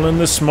 Calling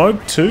the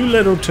smoke too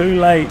little, too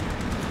late.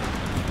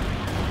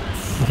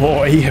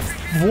 Oh, he had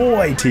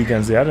 4 AT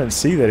guns there. I didn't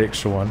see that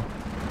extra one.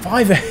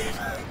 5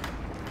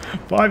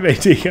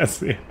 AT guns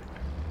there.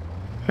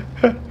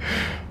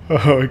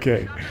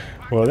 Okay.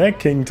 Well, that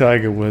King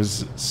Tiger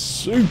was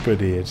super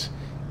dead.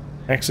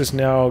 Axis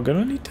now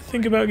gonna need to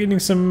think about getting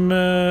some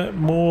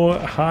more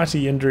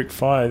hearty indirect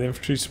fire. The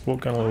infantry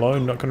support gun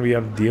alone not gonna be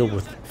able to deal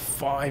with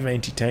 5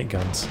 anti-tank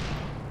guns.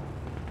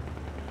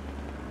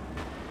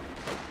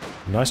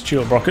 Nice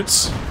tulip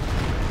rockets.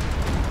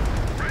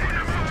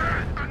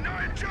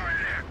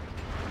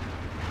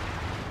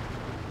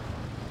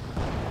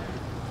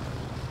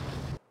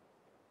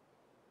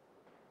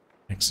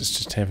 Axis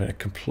just having a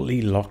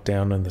complete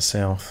lockdown in the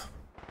south.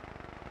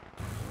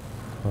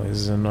 Well, this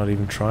is not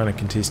even trying to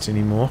contest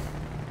anymore.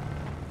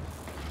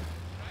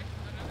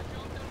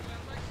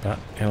 But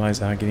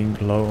Allies are getting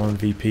low on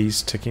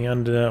VPs, ticking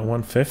under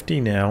 150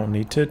 now.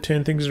 Need to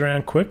turn things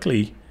around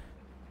quickly.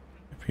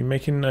 Been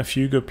making a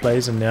few good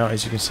plays, and now,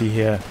 as you can see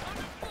here,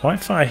 quite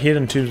far ahead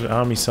in terms of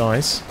army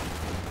size.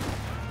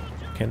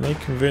 Can they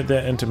convert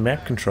that into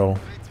map control?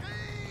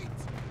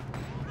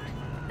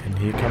 And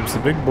here comes the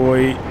big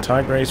boy,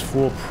 Tiger Ace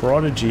for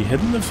Prodigy,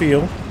 hitting the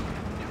field.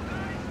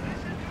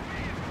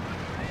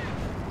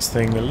 This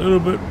thing a little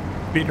bit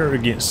better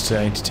against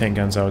anti-tank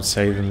guns, I would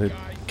say, than the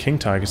King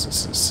Tigers.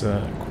 It's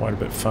quite a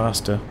bit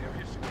faster.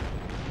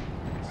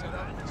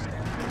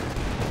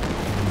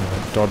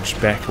 And, dodge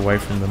back away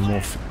from them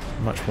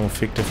much more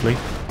effectively.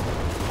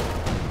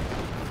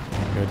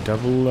 Go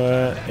double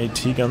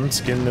AT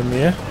guns getting in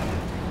there.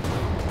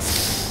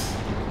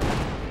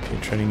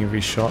 Penetrating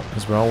every shot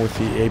as well with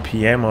the AP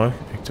ammo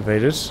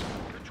activated.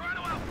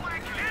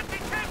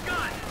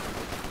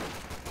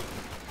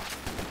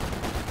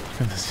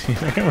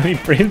 Look how many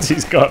friends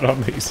he's got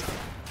on these.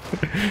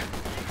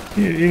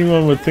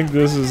 Anyone would think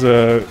this is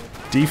a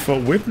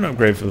default weapon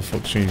upgrade for the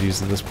Fox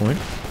Unities at this point.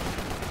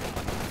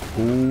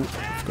 Ooh,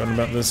 forgotten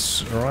about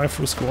this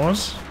rifle squad.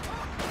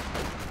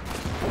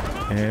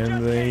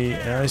 And the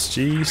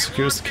ISG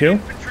secures the kill.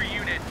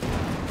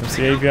 There's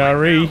the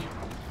AVRE.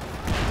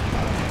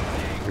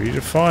 Ready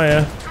to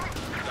fire.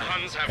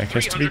 Back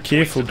has to be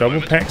careful.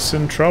 Double packs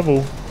in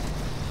trouble.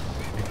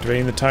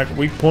 Activating the target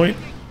weak point.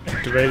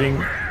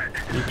 Activating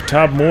the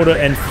petard mortar,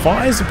 and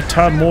fires the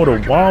petard mortar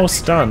while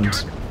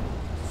stunned.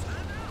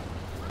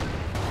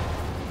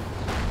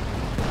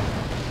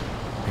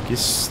 I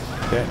guess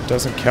that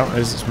doesn't count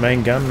as its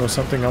main gun or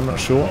something, I'm not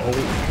sure. Oh,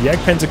 the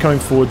Jagdpanzer coming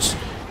forwards.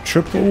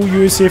 Triple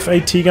USF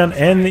AT gun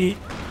and the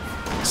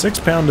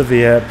 6-pounder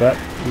there, but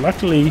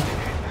luckily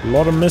a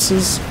lot of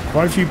misses,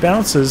 quite a few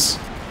bounces,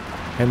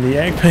 and the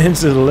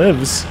Jagdpanzer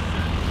lives.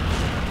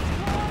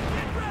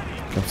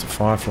 Comes the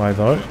Firefly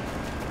though,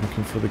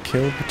 looking for the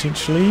kill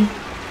potentially.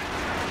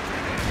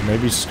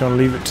 Maybe he's just going to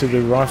leave it to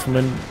the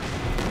rifleman.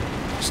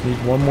 Just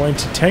need one more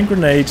anti-tank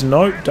grenade.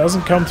 Nope,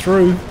 doesn't come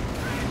through.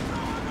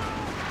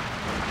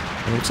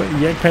 It looks like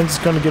the Jagdpanzer's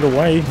going to get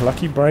away.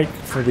 Lucky break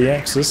for the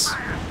Axis.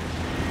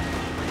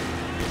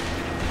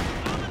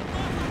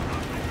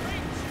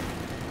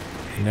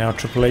 And now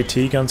triple AT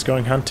guns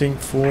going hunting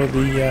for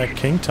the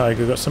King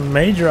Tiger. Got some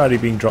major arty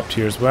being dropped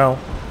here as well.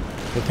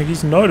 I think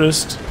he's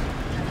noticed.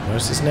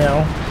 Notices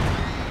now.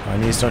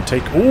 Pioneers don't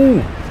take...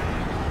 Ooh!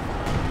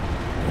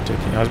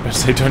 Taking I was about to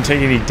say don't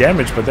take any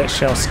damage, but that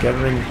shell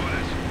scattering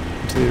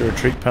into the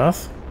retreat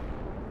path.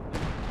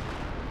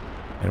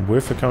 And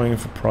Werfer coming in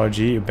for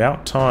ProDigylgi.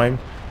 About time.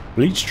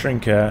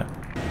 Bleachdrinker.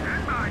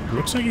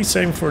 Looks like he's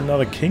saving for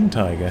another King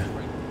Tiger.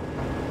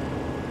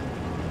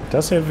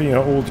 Does have, you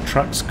know, all the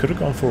trucks. Could have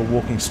gone for a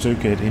walking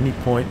Stuka at any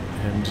point.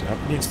 And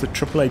up against the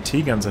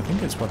AAA guns, I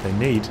think that's what they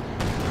need.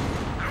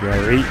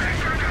 VRE.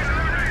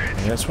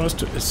 And that's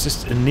what it's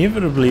just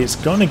inevitably it's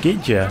gonna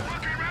get you.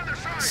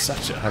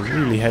 I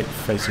really hate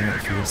facing up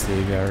against the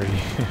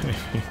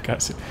VRE. You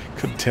guys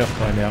couldn't tell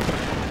by now.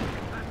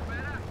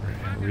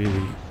 I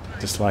really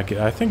dislike it.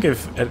 I think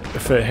if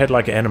it had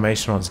like an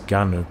animation on its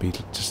gun, it would be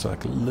just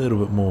like a little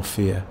bit more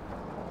fair.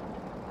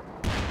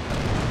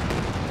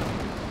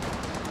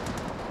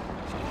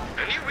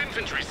 A new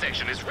infantry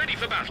section is ready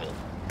for battle.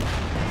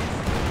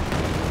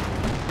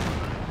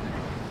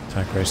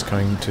 Tank race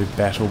coming to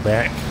battle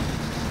back.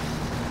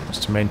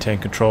 Just to maintain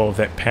control of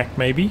that pack,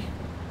 maybe.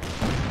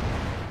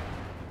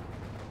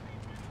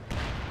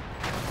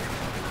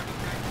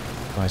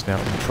 Guys now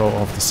in control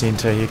of the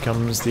center. Here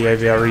comes the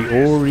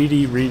AVRE,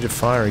 already ready to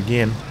fire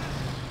again.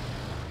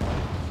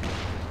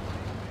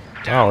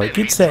 Oh, it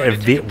gets that at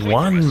Vet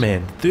 1,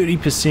 man.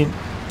 30%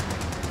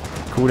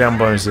 cooldown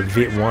bonus at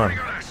Vet 1.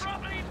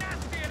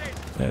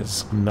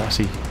 That's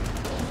nutty.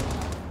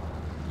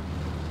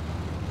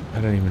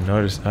 I don't even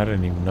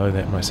know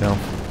that myself.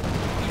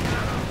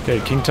 Okay,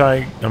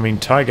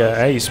 Tiger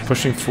Ace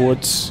pushing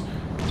forwards,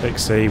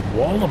 takes a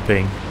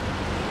walloping.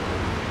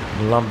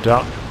 Lumped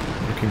up,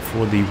 looking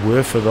for the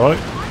Werfer though.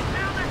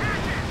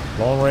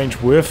 Long range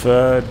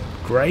Werfer,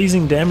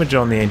 grazing damage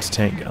on the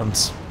anti-tank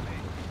guns.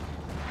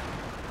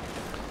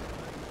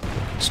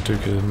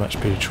 Stuka is a much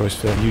better choice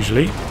for that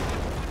usually.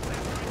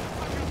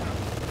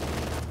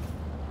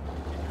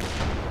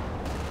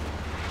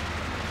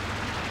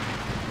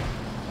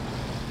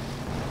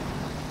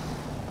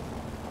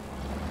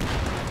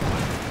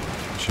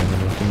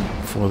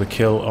 For the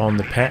kill on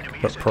the pack,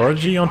 but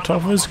ProDigylgi on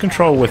top of his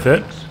control with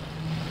it,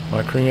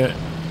 microing it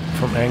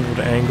from angle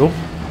to angle,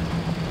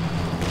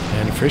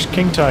 and a fresh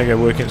King Tiger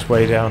working its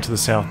way down to the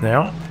south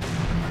now,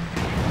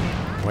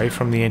 away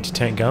from the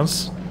anti-tank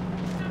guns.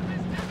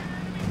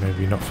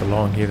 Maybe not for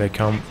long. Here they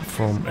come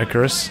from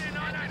Ikarus.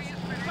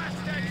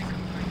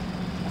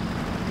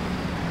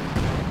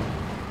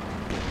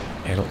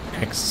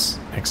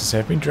 Axis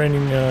have been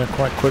draining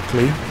quite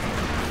quickly,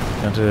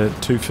 down to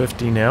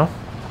 250 now.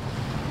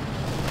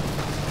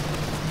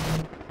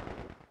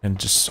 And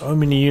just so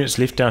many units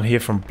left down here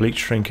from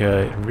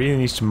bleachdrinker. It really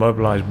needs to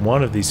mobilize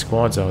one of these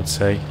squads, I would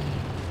say.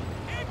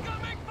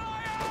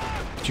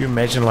 Could you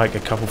imagine like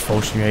a couple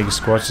Fallschirmjäger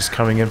squads just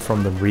coming in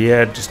from the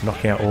rear, just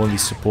knocking out all of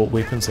these support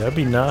weapons? That would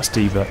be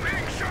nasty, but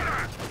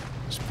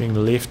just being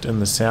left in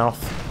the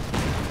south.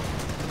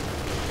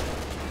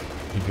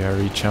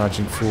 Very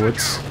charging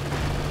forwards.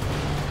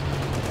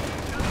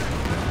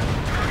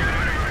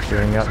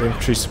 Clearing out the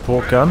infantry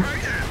support gun.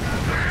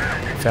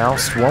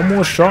 Faust, one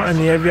more shot and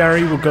the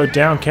AVRE will go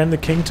down. Can the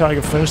King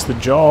Tiger finish the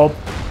job?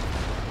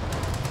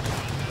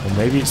 Or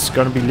maybe it's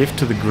going to be left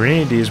to the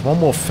Grenadiers. One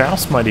more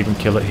Faust might even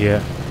kill it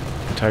here.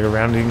 King Tiger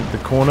rounding the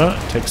corner,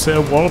 takes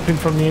a walloping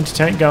from the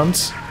anti-tank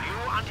guns.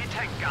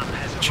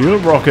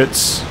 Tulip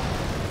rockets.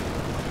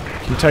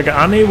 King Tiger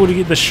unable to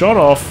get the shot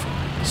off.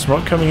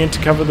 Smoke coming in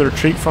to cover the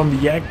retreat from the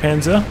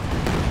Jagdpanzer.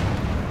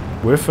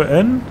 Werfer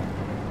in.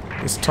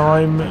 This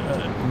time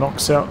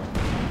knocks out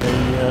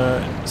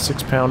a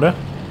 6-pounder.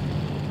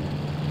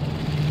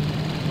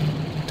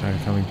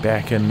 Coming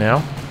back in now.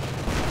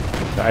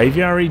 The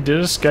AVRE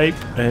did escape,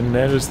 and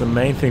that is the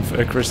main thing for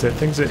Ikarus. That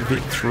thing's at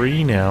Vet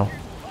 3 now.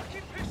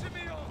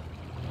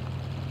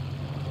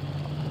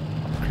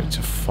 Creates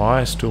a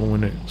firestorm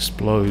when it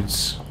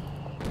explodes.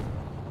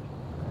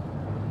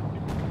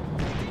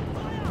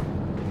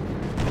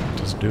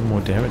 Does it do more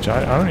damage?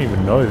 I don't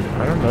even know.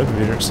 I don't know the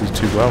veterancy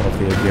too well of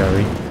the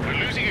AVRE.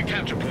 We're losing a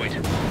capture point.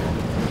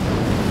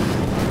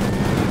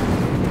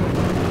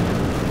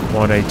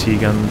 Quad AT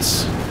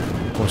guns.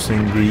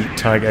 Forcing the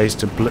Tiger Ace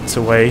to blitz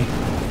away.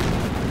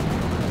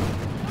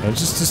 And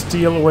just to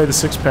steal away the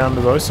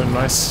 6-pounder though, so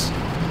nice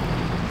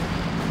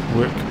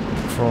work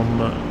from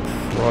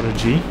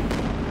ProDigylgi.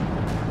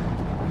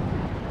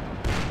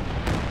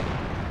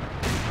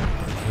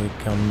 Here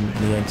come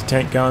the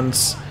anti-tank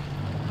guns.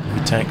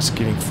 The tanks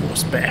getting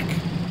forced back.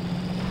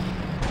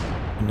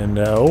 And then,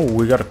 oh,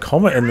 we got a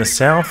Comet in the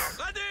south.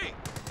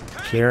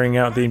 Clearing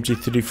out the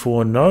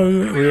MG34. No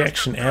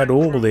reaction at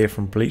all there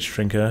from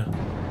bleachdrinker.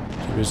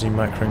 Busy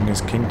microing his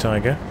King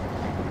Tiger.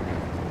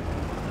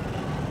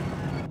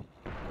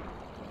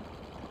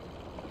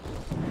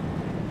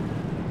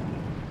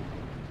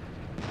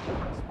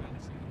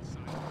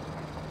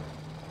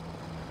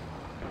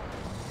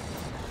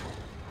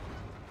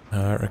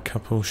 A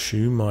couple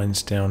shoe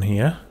mines down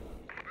here.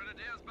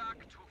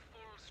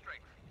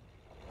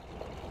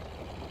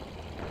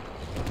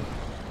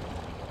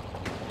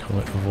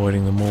 Comet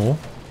avoiding them all.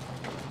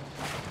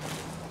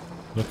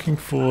 Looking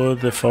for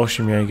the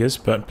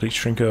Fallschirmjägers, but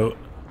bleachdrinker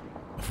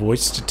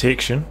avoids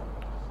detection.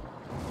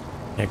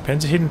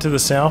 Jagdpanzer heading to the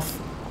south.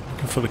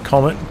 Looking for the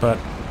Comet, but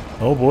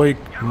oh boy,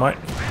 might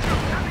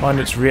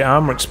find its rear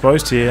armor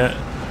exposed here.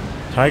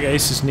 Tiger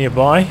Ace is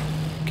nearby.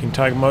 King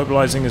Tiger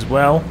mobilizing as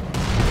well.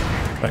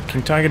 But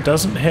King Tiger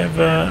doesn't have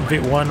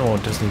Vet 1, or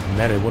it doesn't even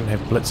matter, it wouldn't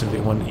have Blitz and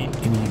Vet 1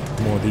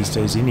 anymore these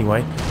days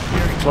anyway.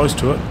 Very close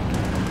to it.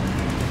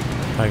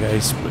 Tiger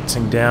Ace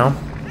blitzing down.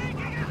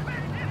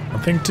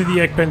 One thing to the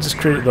Jagdpanzer's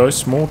credit though,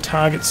 small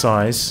target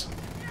size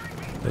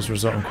does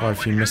result in quite a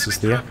few misses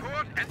there.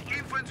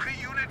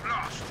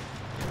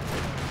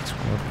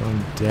 Squad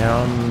going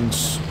down.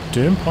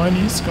 Sturm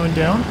Pioneers going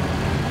down.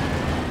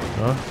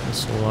 Oh, that's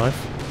still alive.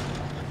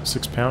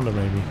 6-pounder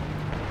maybe.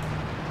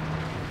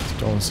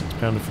 Stolen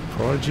 6-pounder for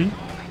Prodigy.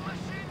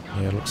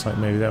 Yeah, it looks like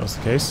maybe that was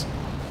the case.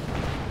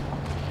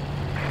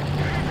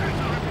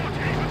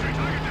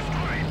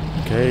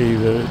 Okay,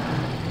 the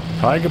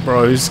Tiger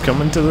Bros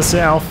coming to the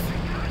south.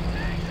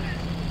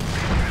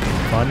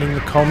 Finding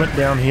the Comet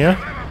down here.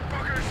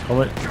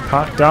 Comet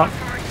parked up.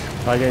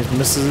 Tiger Ace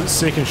misses its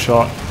second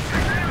shot.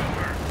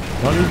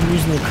 Not even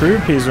using the crew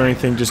repairs or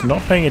anything, just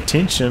not paying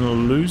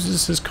attention,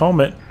 loses his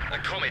Comet. The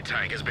Comet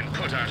tank has been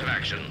put out of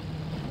action.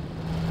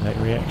 Late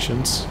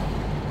reactions.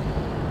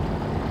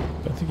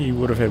 Don't think he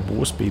would have had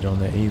war speed on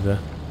that either.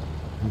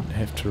 Didn't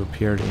have to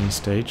repair it at any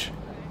stage.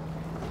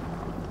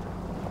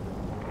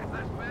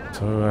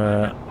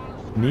 So,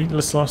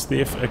 needless loss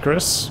there for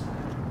Ikarus.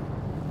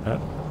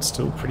 But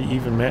still pretty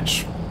even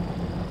match.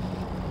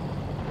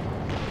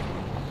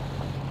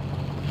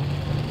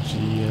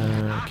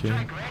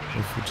 Okay.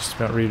 If we're just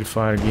about ready to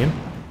fire again.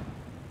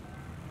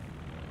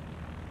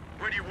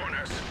 Where do you want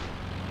us?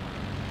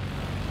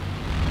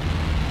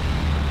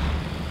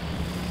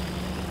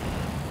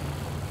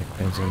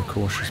 Depends on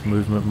cautious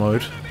movement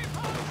mode.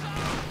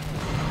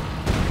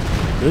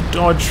 Good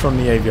dodge from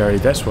the aviary,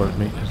 that's what it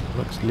means.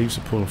 It leaves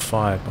a pool of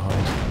fire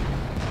behind.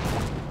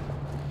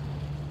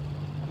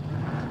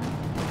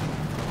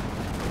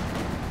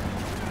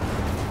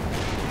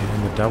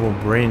 And the double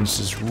Bren's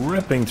just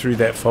ripping through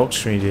that Vaux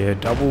street here.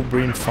 Double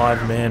Bren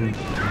 5-man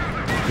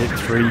hit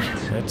 3.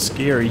 That's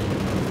scary.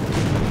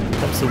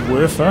 That's the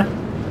Werfer.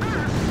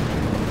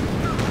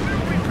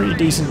 Pretty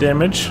decent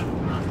damage.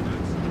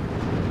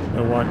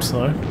 No wipes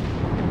though.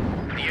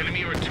 The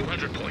enemy are at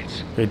 200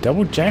 points. Okay,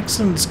 double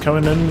Jackson's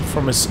coming in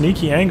from a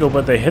sneaky angle,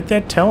 but they hit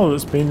that tower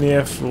that's been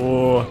there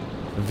for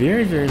a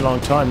very, very long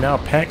time. Now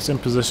Pack's in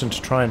position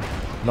to try and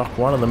knock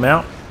one of them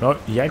out. No,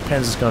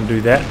 Jagdpanzer's going to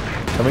do that.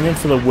 Coming in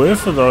for the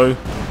Werfer though.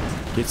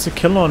 Gets a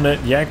kill on it.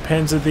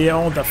 Jagdpanzer there.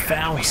 Oh, the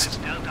Faust.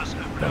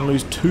 Going to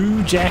lose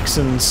 2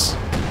 Jacksons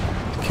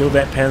to kill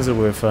that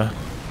Panzerwerfer.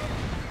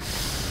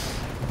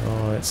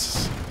 Oh,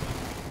 that's...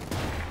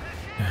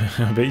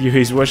 I bet you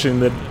he's wishing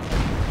that...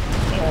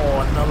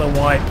 Oh, another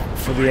wipe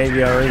for the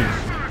AVRE.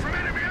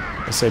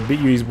 I say, bet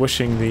you he's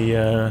wishing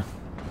the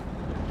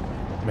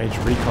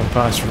major recon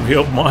pass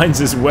revealed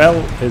mines as well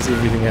as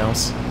everything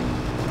else.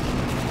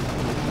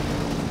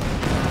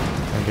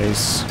 Okay,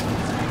 he's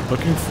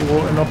looking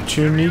for an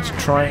opportunity to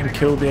try and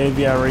kill the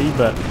AVRE,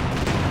 but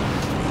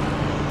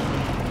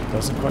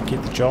doesn't quite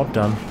get the job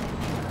done.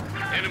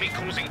 Enemy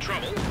causing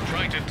trouble,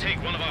 trying to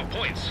take one of our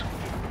points.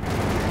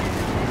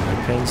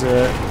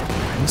 Panzer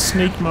in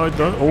sneak mode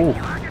though. Oh.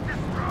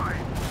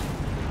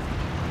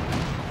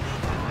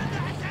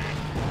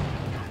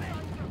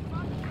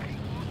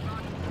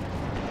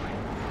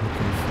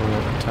 Looking for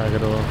a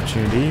target or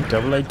opportunity.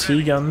 Double AT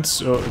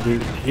guns. Or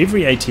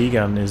every AT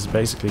gun is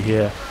basically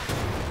here.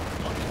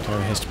 So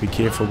he has to be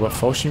careful, but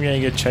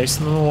Fallschirmjäger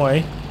chasing them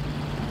away.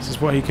 This is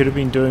what he could have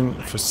been doing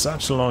for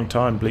such a long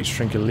time.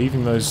 Bleachdrinker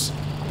leaving those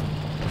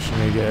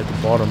Fallschirmjäger at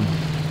the bottom.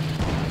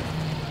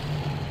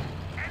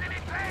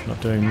 Not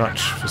doing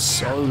much for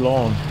so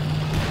long.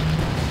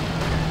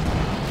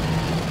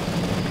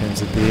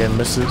 Panzer there,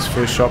 misses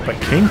first shot, but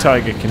King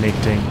Tiger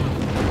connecting.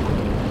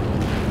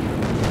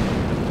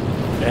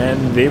 And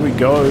there we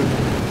go.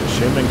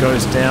 Sherman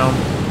goes down.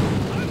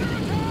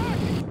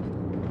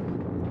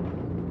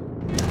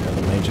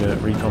 Another major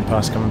recon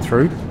pass coming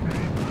through.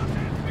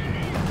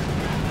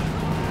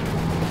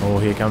 Oh,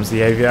 here comes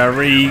the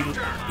AVRE.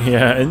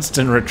 Yeah,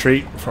 instant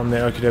retreat from the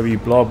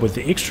OKW blob with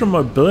the extra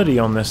mobility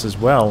on this as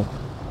well.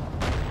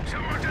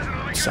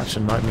 Such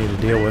a nightmare to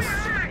deal with.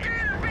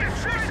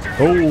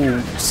 Oh,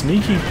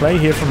 sneaky play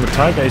here from the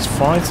Tiger Ace.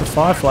 Finds the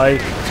Firefly.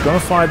 He's going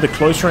to fire the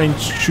close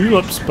range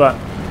tulips, but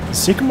the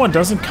second one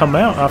doesn't come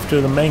out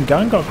after the main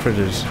gun got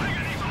critted.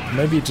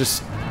 Maybe it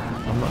just...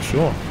 I'm not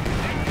sure.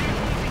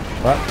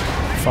 But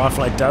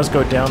Firefly does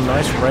go down.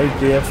 Nice raid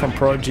there from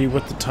Prodigy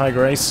with the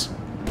Tiger Ace.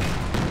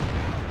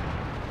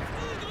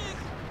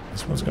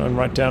 This one's going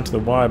right down to the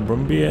wire.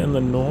 Brumbia in the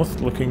north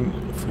looking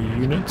for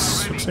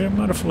units. Looks like I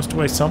might have forced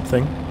away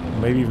something.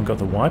 Maybe even got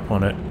the wipe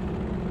on it.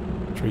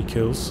 3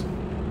 kills.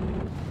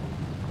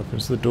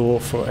 Opens the door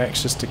for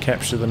Axis to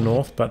capture the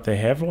north, but they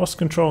have lost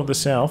control of the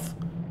south.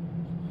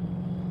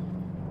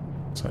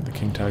 Looks like the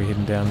King Tiger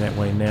heading down that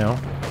way now.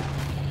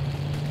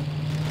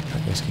 I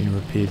guess getting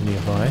repaired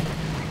nearby.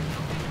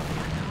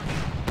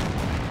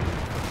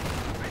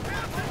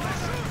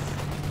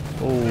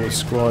 Oh, a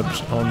squad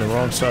on the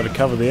wrong side of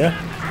cover there.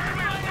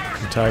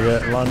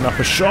 Tiger lining up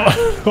a shot.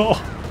 Oh.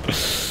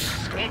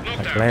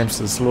 Like lambs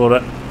to the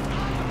slaughter.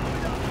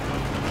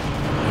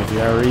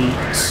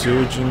 AVRE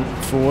surging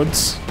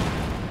forwards.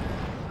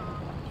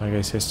 Tiger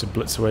has to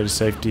blitz away to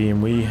safety,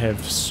 and we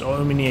have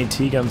so many AT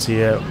guns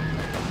here.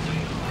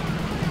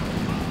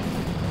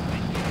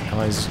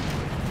 Allies.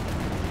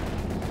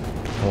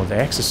 Oh, the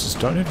Axis just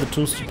don't have the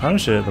tools to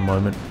punish it at the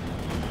moment.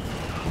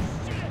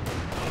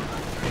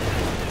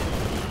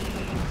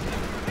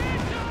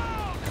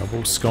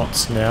 Double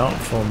Scots now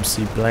from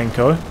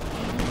cblanco.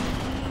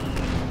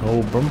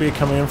 Oh, Brumbia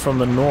coming in from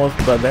the north,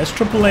 but that's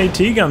triple AT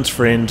guns,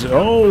 friend.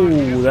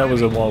 Oh, that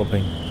was a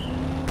walloping.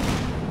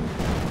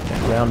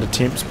 Ground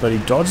attempts, but he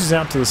dodges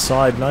out to the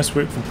side. Nice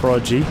work from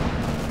ProDigylgi,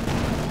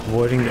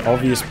 avoiding the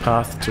obvious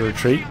path to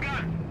retreat.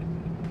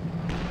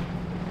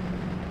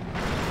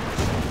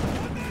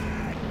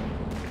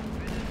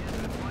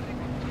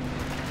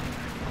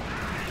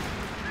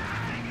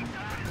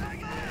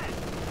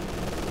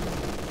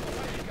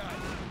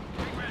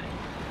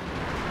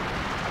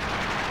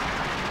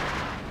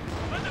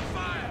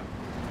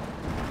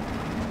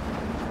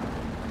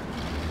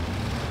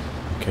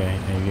 Okay,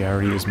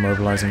 AVRE is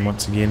mobilizing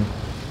once again.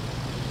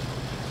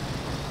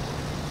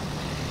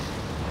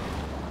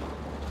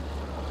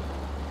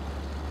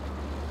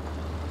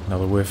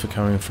 Another Werfer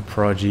coming for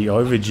ProDigylgi.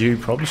 Overdue.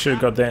 Probably should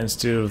have got that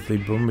instead of the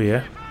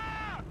Brumbia.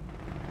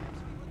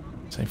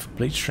 Same for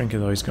bleachdrinker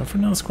though. He's gone for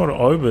another squad of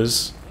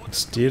Obers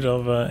instead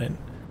of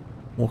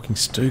walking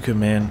Stuka,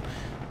 man.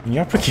 When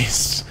you're up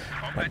against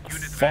like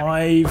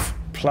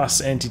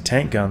 5+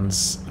 anti-tank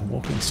guns,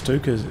 walking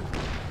Stuka is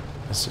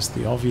just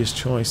the obvious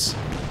choice.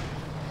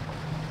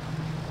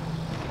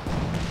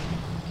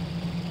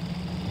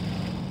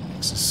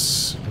 This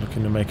is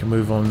looking to make a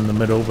move on in the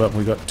middle, but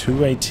we've got two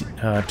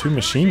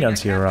machine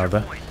guns here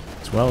rather,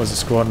 as well as a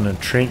squad in a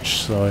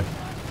trench, so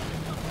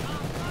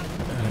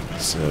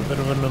it's a bit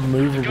of an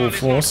immovable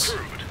force.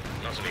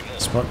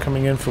 Smoke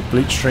coming in for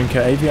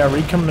bleachdrinker,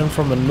 AVRE coming in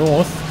from the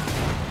north.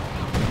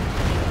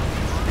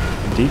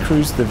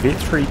 Decrews the Vet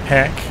 3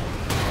 pack,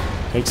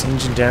 takes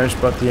engine damage,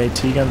 but the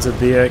AT guns are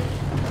there.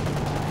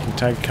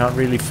 Tiger can't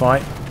really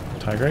fight.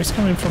 Tiger Ace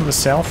coming from the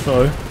south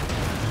though.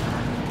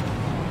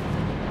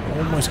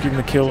 Almost getting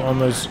the kill on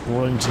those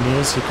Royal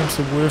Engineers. Here comes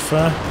the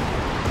Werfer.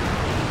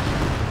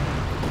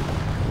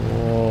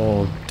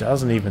 Oh,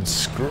 doesn't even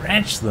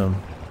scratch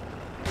them.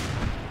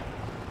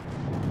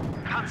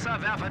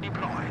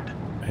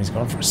 He's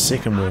gone for a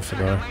second Werfer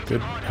though.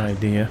 Good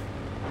idea.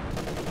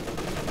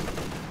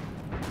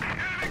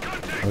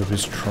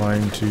 Over's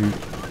trying to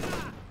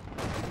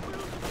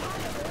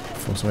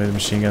force away the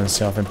machine gun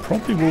south, and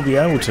probably will be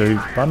able to.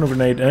 Bundle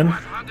grenade in.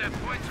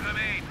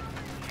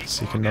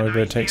 Second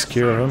Nova takes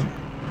care of him.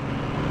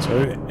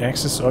 So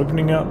Axis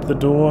opening up the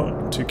door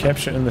to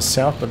capture in the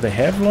south, but they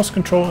have lost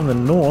control in the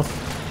north.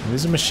 And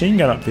there's a machine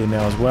gun up there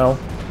now as well.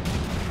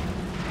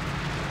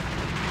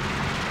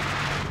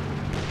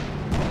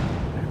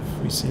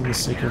 Have we seen the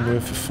second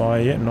Werfer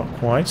fire yet? Not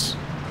quite.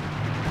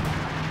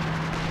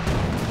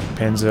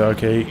 Panzer,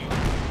 okay.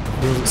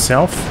 Wheels it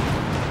south.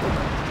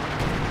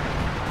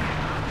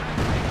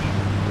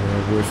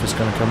 Werfer's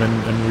going to come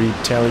in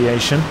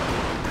retaliation.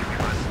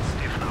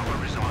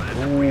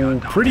 Ooh,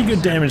 pretty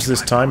good damage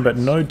this time, but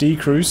no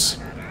decrews.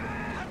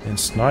 And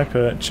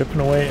Sniper chipping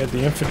away at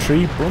the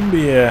infantry.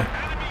 Brumbia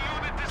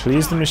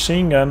clears the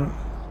machine gun.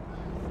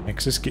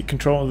 Axis get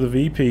control of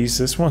the VPs.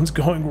 This one's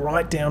going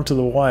right down to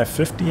the wire.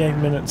 58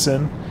 minutes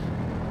in.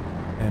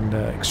 And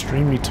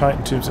extremely tight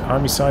in terms of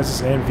army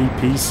sizes and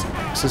VPs.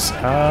 Axis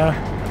are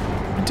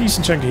a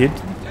decent chunk ahead.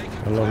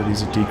 A lot of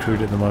these are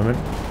decrewed at the moment.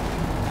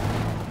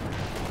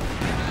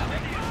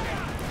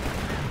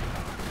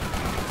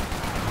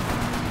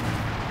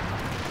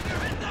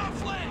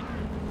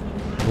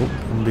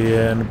 Be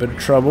in a bit of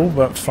trouble,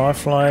 but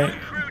Firefly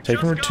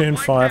taking return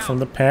fire from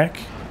the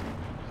pack.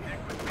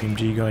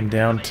 MG going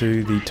down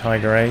to the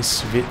Tiger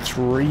Ace. Vet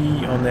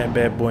 3 on that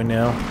bad boy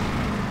now.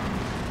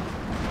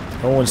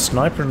 Oh, and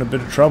Sniper in a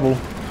bit of trouble.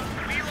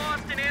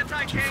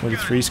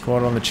 G43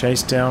 squad on the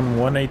chase down.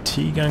 One AT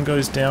gun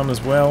goes down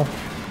as well.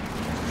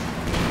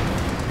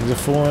 Things are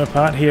falling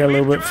apart here a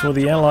little bit for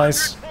the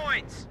Allies.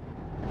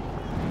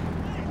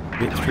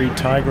 Vet 3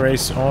 Tiger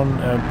Ace on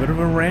a bit of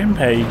a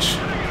rampage.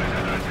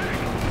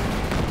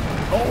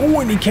 Oh,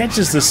 and he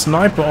catches the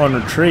Sniper on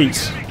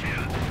retreat.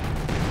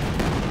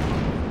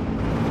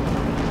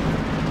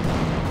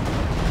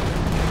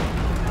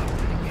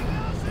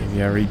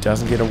 AVRE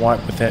doesn't get a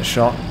wipe with that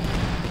shot.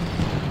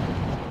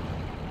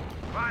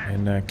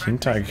 And King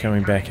Tiger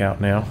coming back out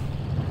now.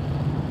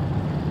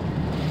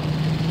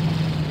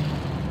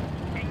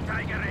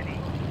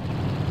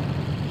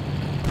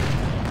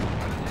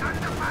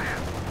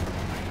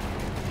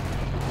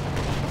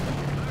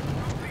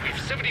 With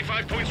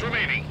 75 points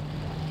remaining.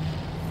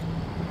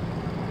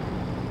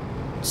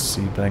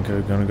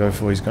 cblanco going to go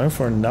for, he's going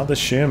for another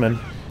Sherman.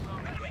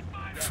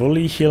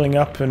 Fully healing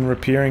up and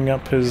repairing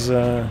up his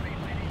AT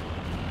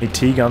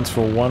guns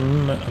for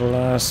one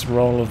last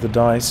roll of the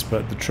dice,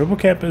 but the triple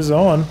cap is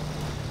on.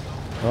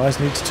 Guys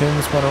need to turn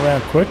this one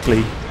around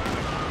quickly.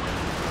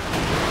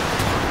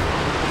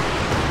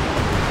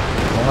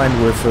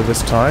 mind Warfare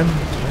this time.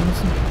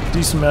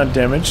 Decent amount of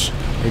damage.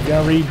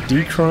 AVRE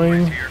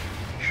decrowing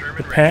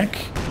the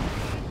pack.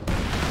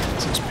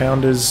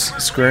 6-pounders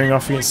squaring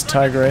off against the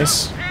Tiger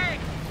Ace.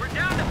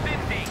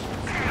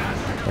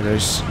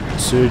 Tiger's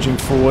surging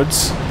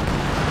forwards.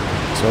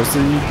 So is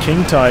the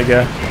King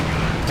Tiger.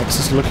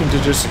 Nexus looking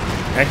to just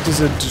act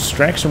as a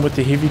distraction with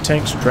the heavy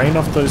tanks, drain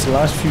off those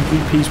last few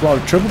VPs while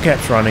the triple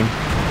cap's running.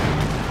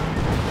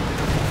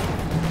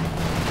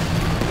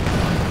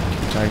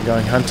 Tiger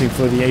going hunting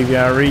for the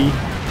AVRE.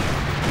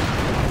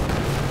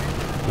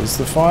 There's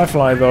the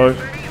Firefly though.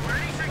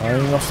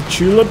 Firing off the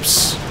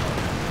tulips.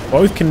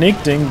 Both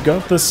connecting,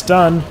 got the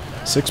stun.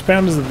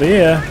 6-pounders are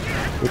there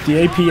with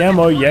the AP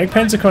ammo.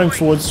 Jagdpanzer coming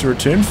forwards to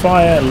return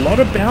fire. A lot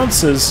of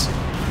bounces.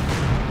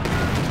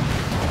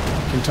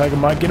 King Tiger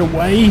might get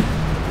away.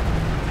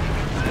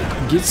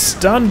 Gets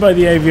stunned by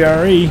the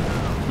AVRE.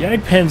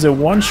 Jagdpanzer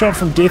one shot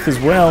from death as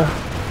well.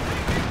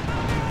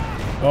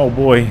 Oh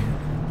boy.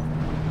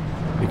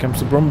 Here comes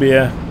the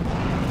Brumbeer.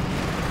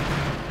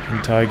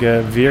 King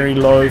Tiger very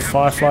low.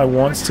 Firefly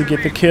wants to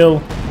get the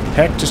kill.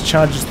 Pack just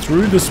charges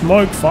through the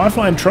smoke.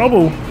 Firefly in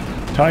trouble.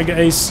 Tiger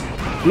Ace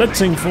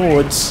blitzing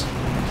forwards.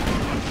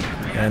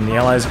 And the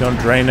Allies gone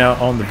drain out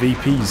on the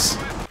VPs.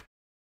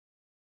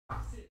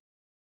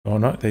 Oh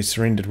no, they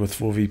surrendered with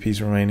 4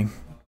 VPs remaining.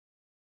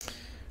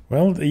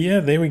 Well, yeah,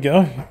 there we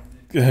go.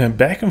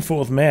 Back and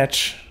forth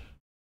match.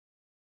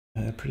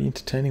 Pretty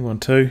entertaining one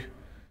too.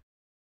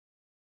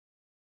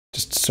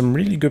 Just some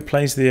really good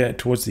plays there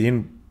towards the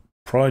end.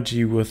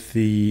 ProDigylgi with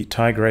the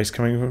Tiger Ace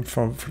coming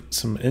from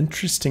some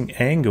interesting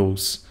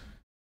angles.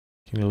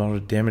 Getting a lot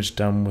of damage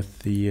done with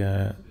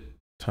the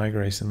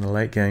Tiger Ace in the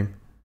late game.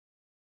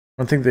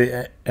 One thing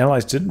the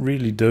Allies didn't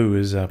really do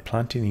is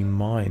plant any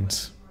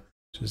mines,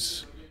 which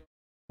is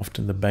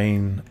often the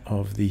bane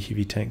of the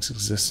heavy tank's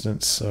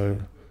existence. So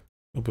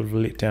a little bit of a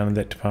letdown in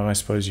that department. I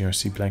suppose, you know,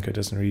 cblanco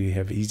doesn't really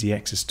have easy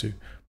access to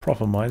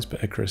proper mines, but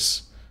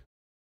Ikarus,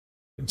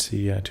 you can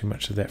see too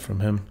much of that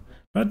from him.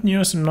 But, you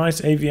know, some nice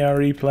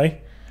AVRE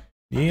play.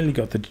 Nearly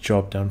got the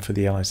job done for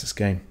the Allies this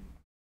game.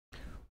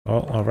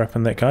 Well, I'll wrap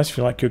on that, guys. If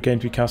you like your game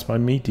to be cast by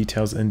me,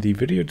 details in the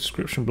video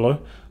description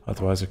below.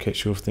 Otherwise, I'll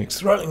catch you off the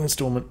next thrilling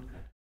installment.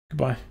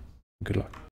 Goodbye, and good luck.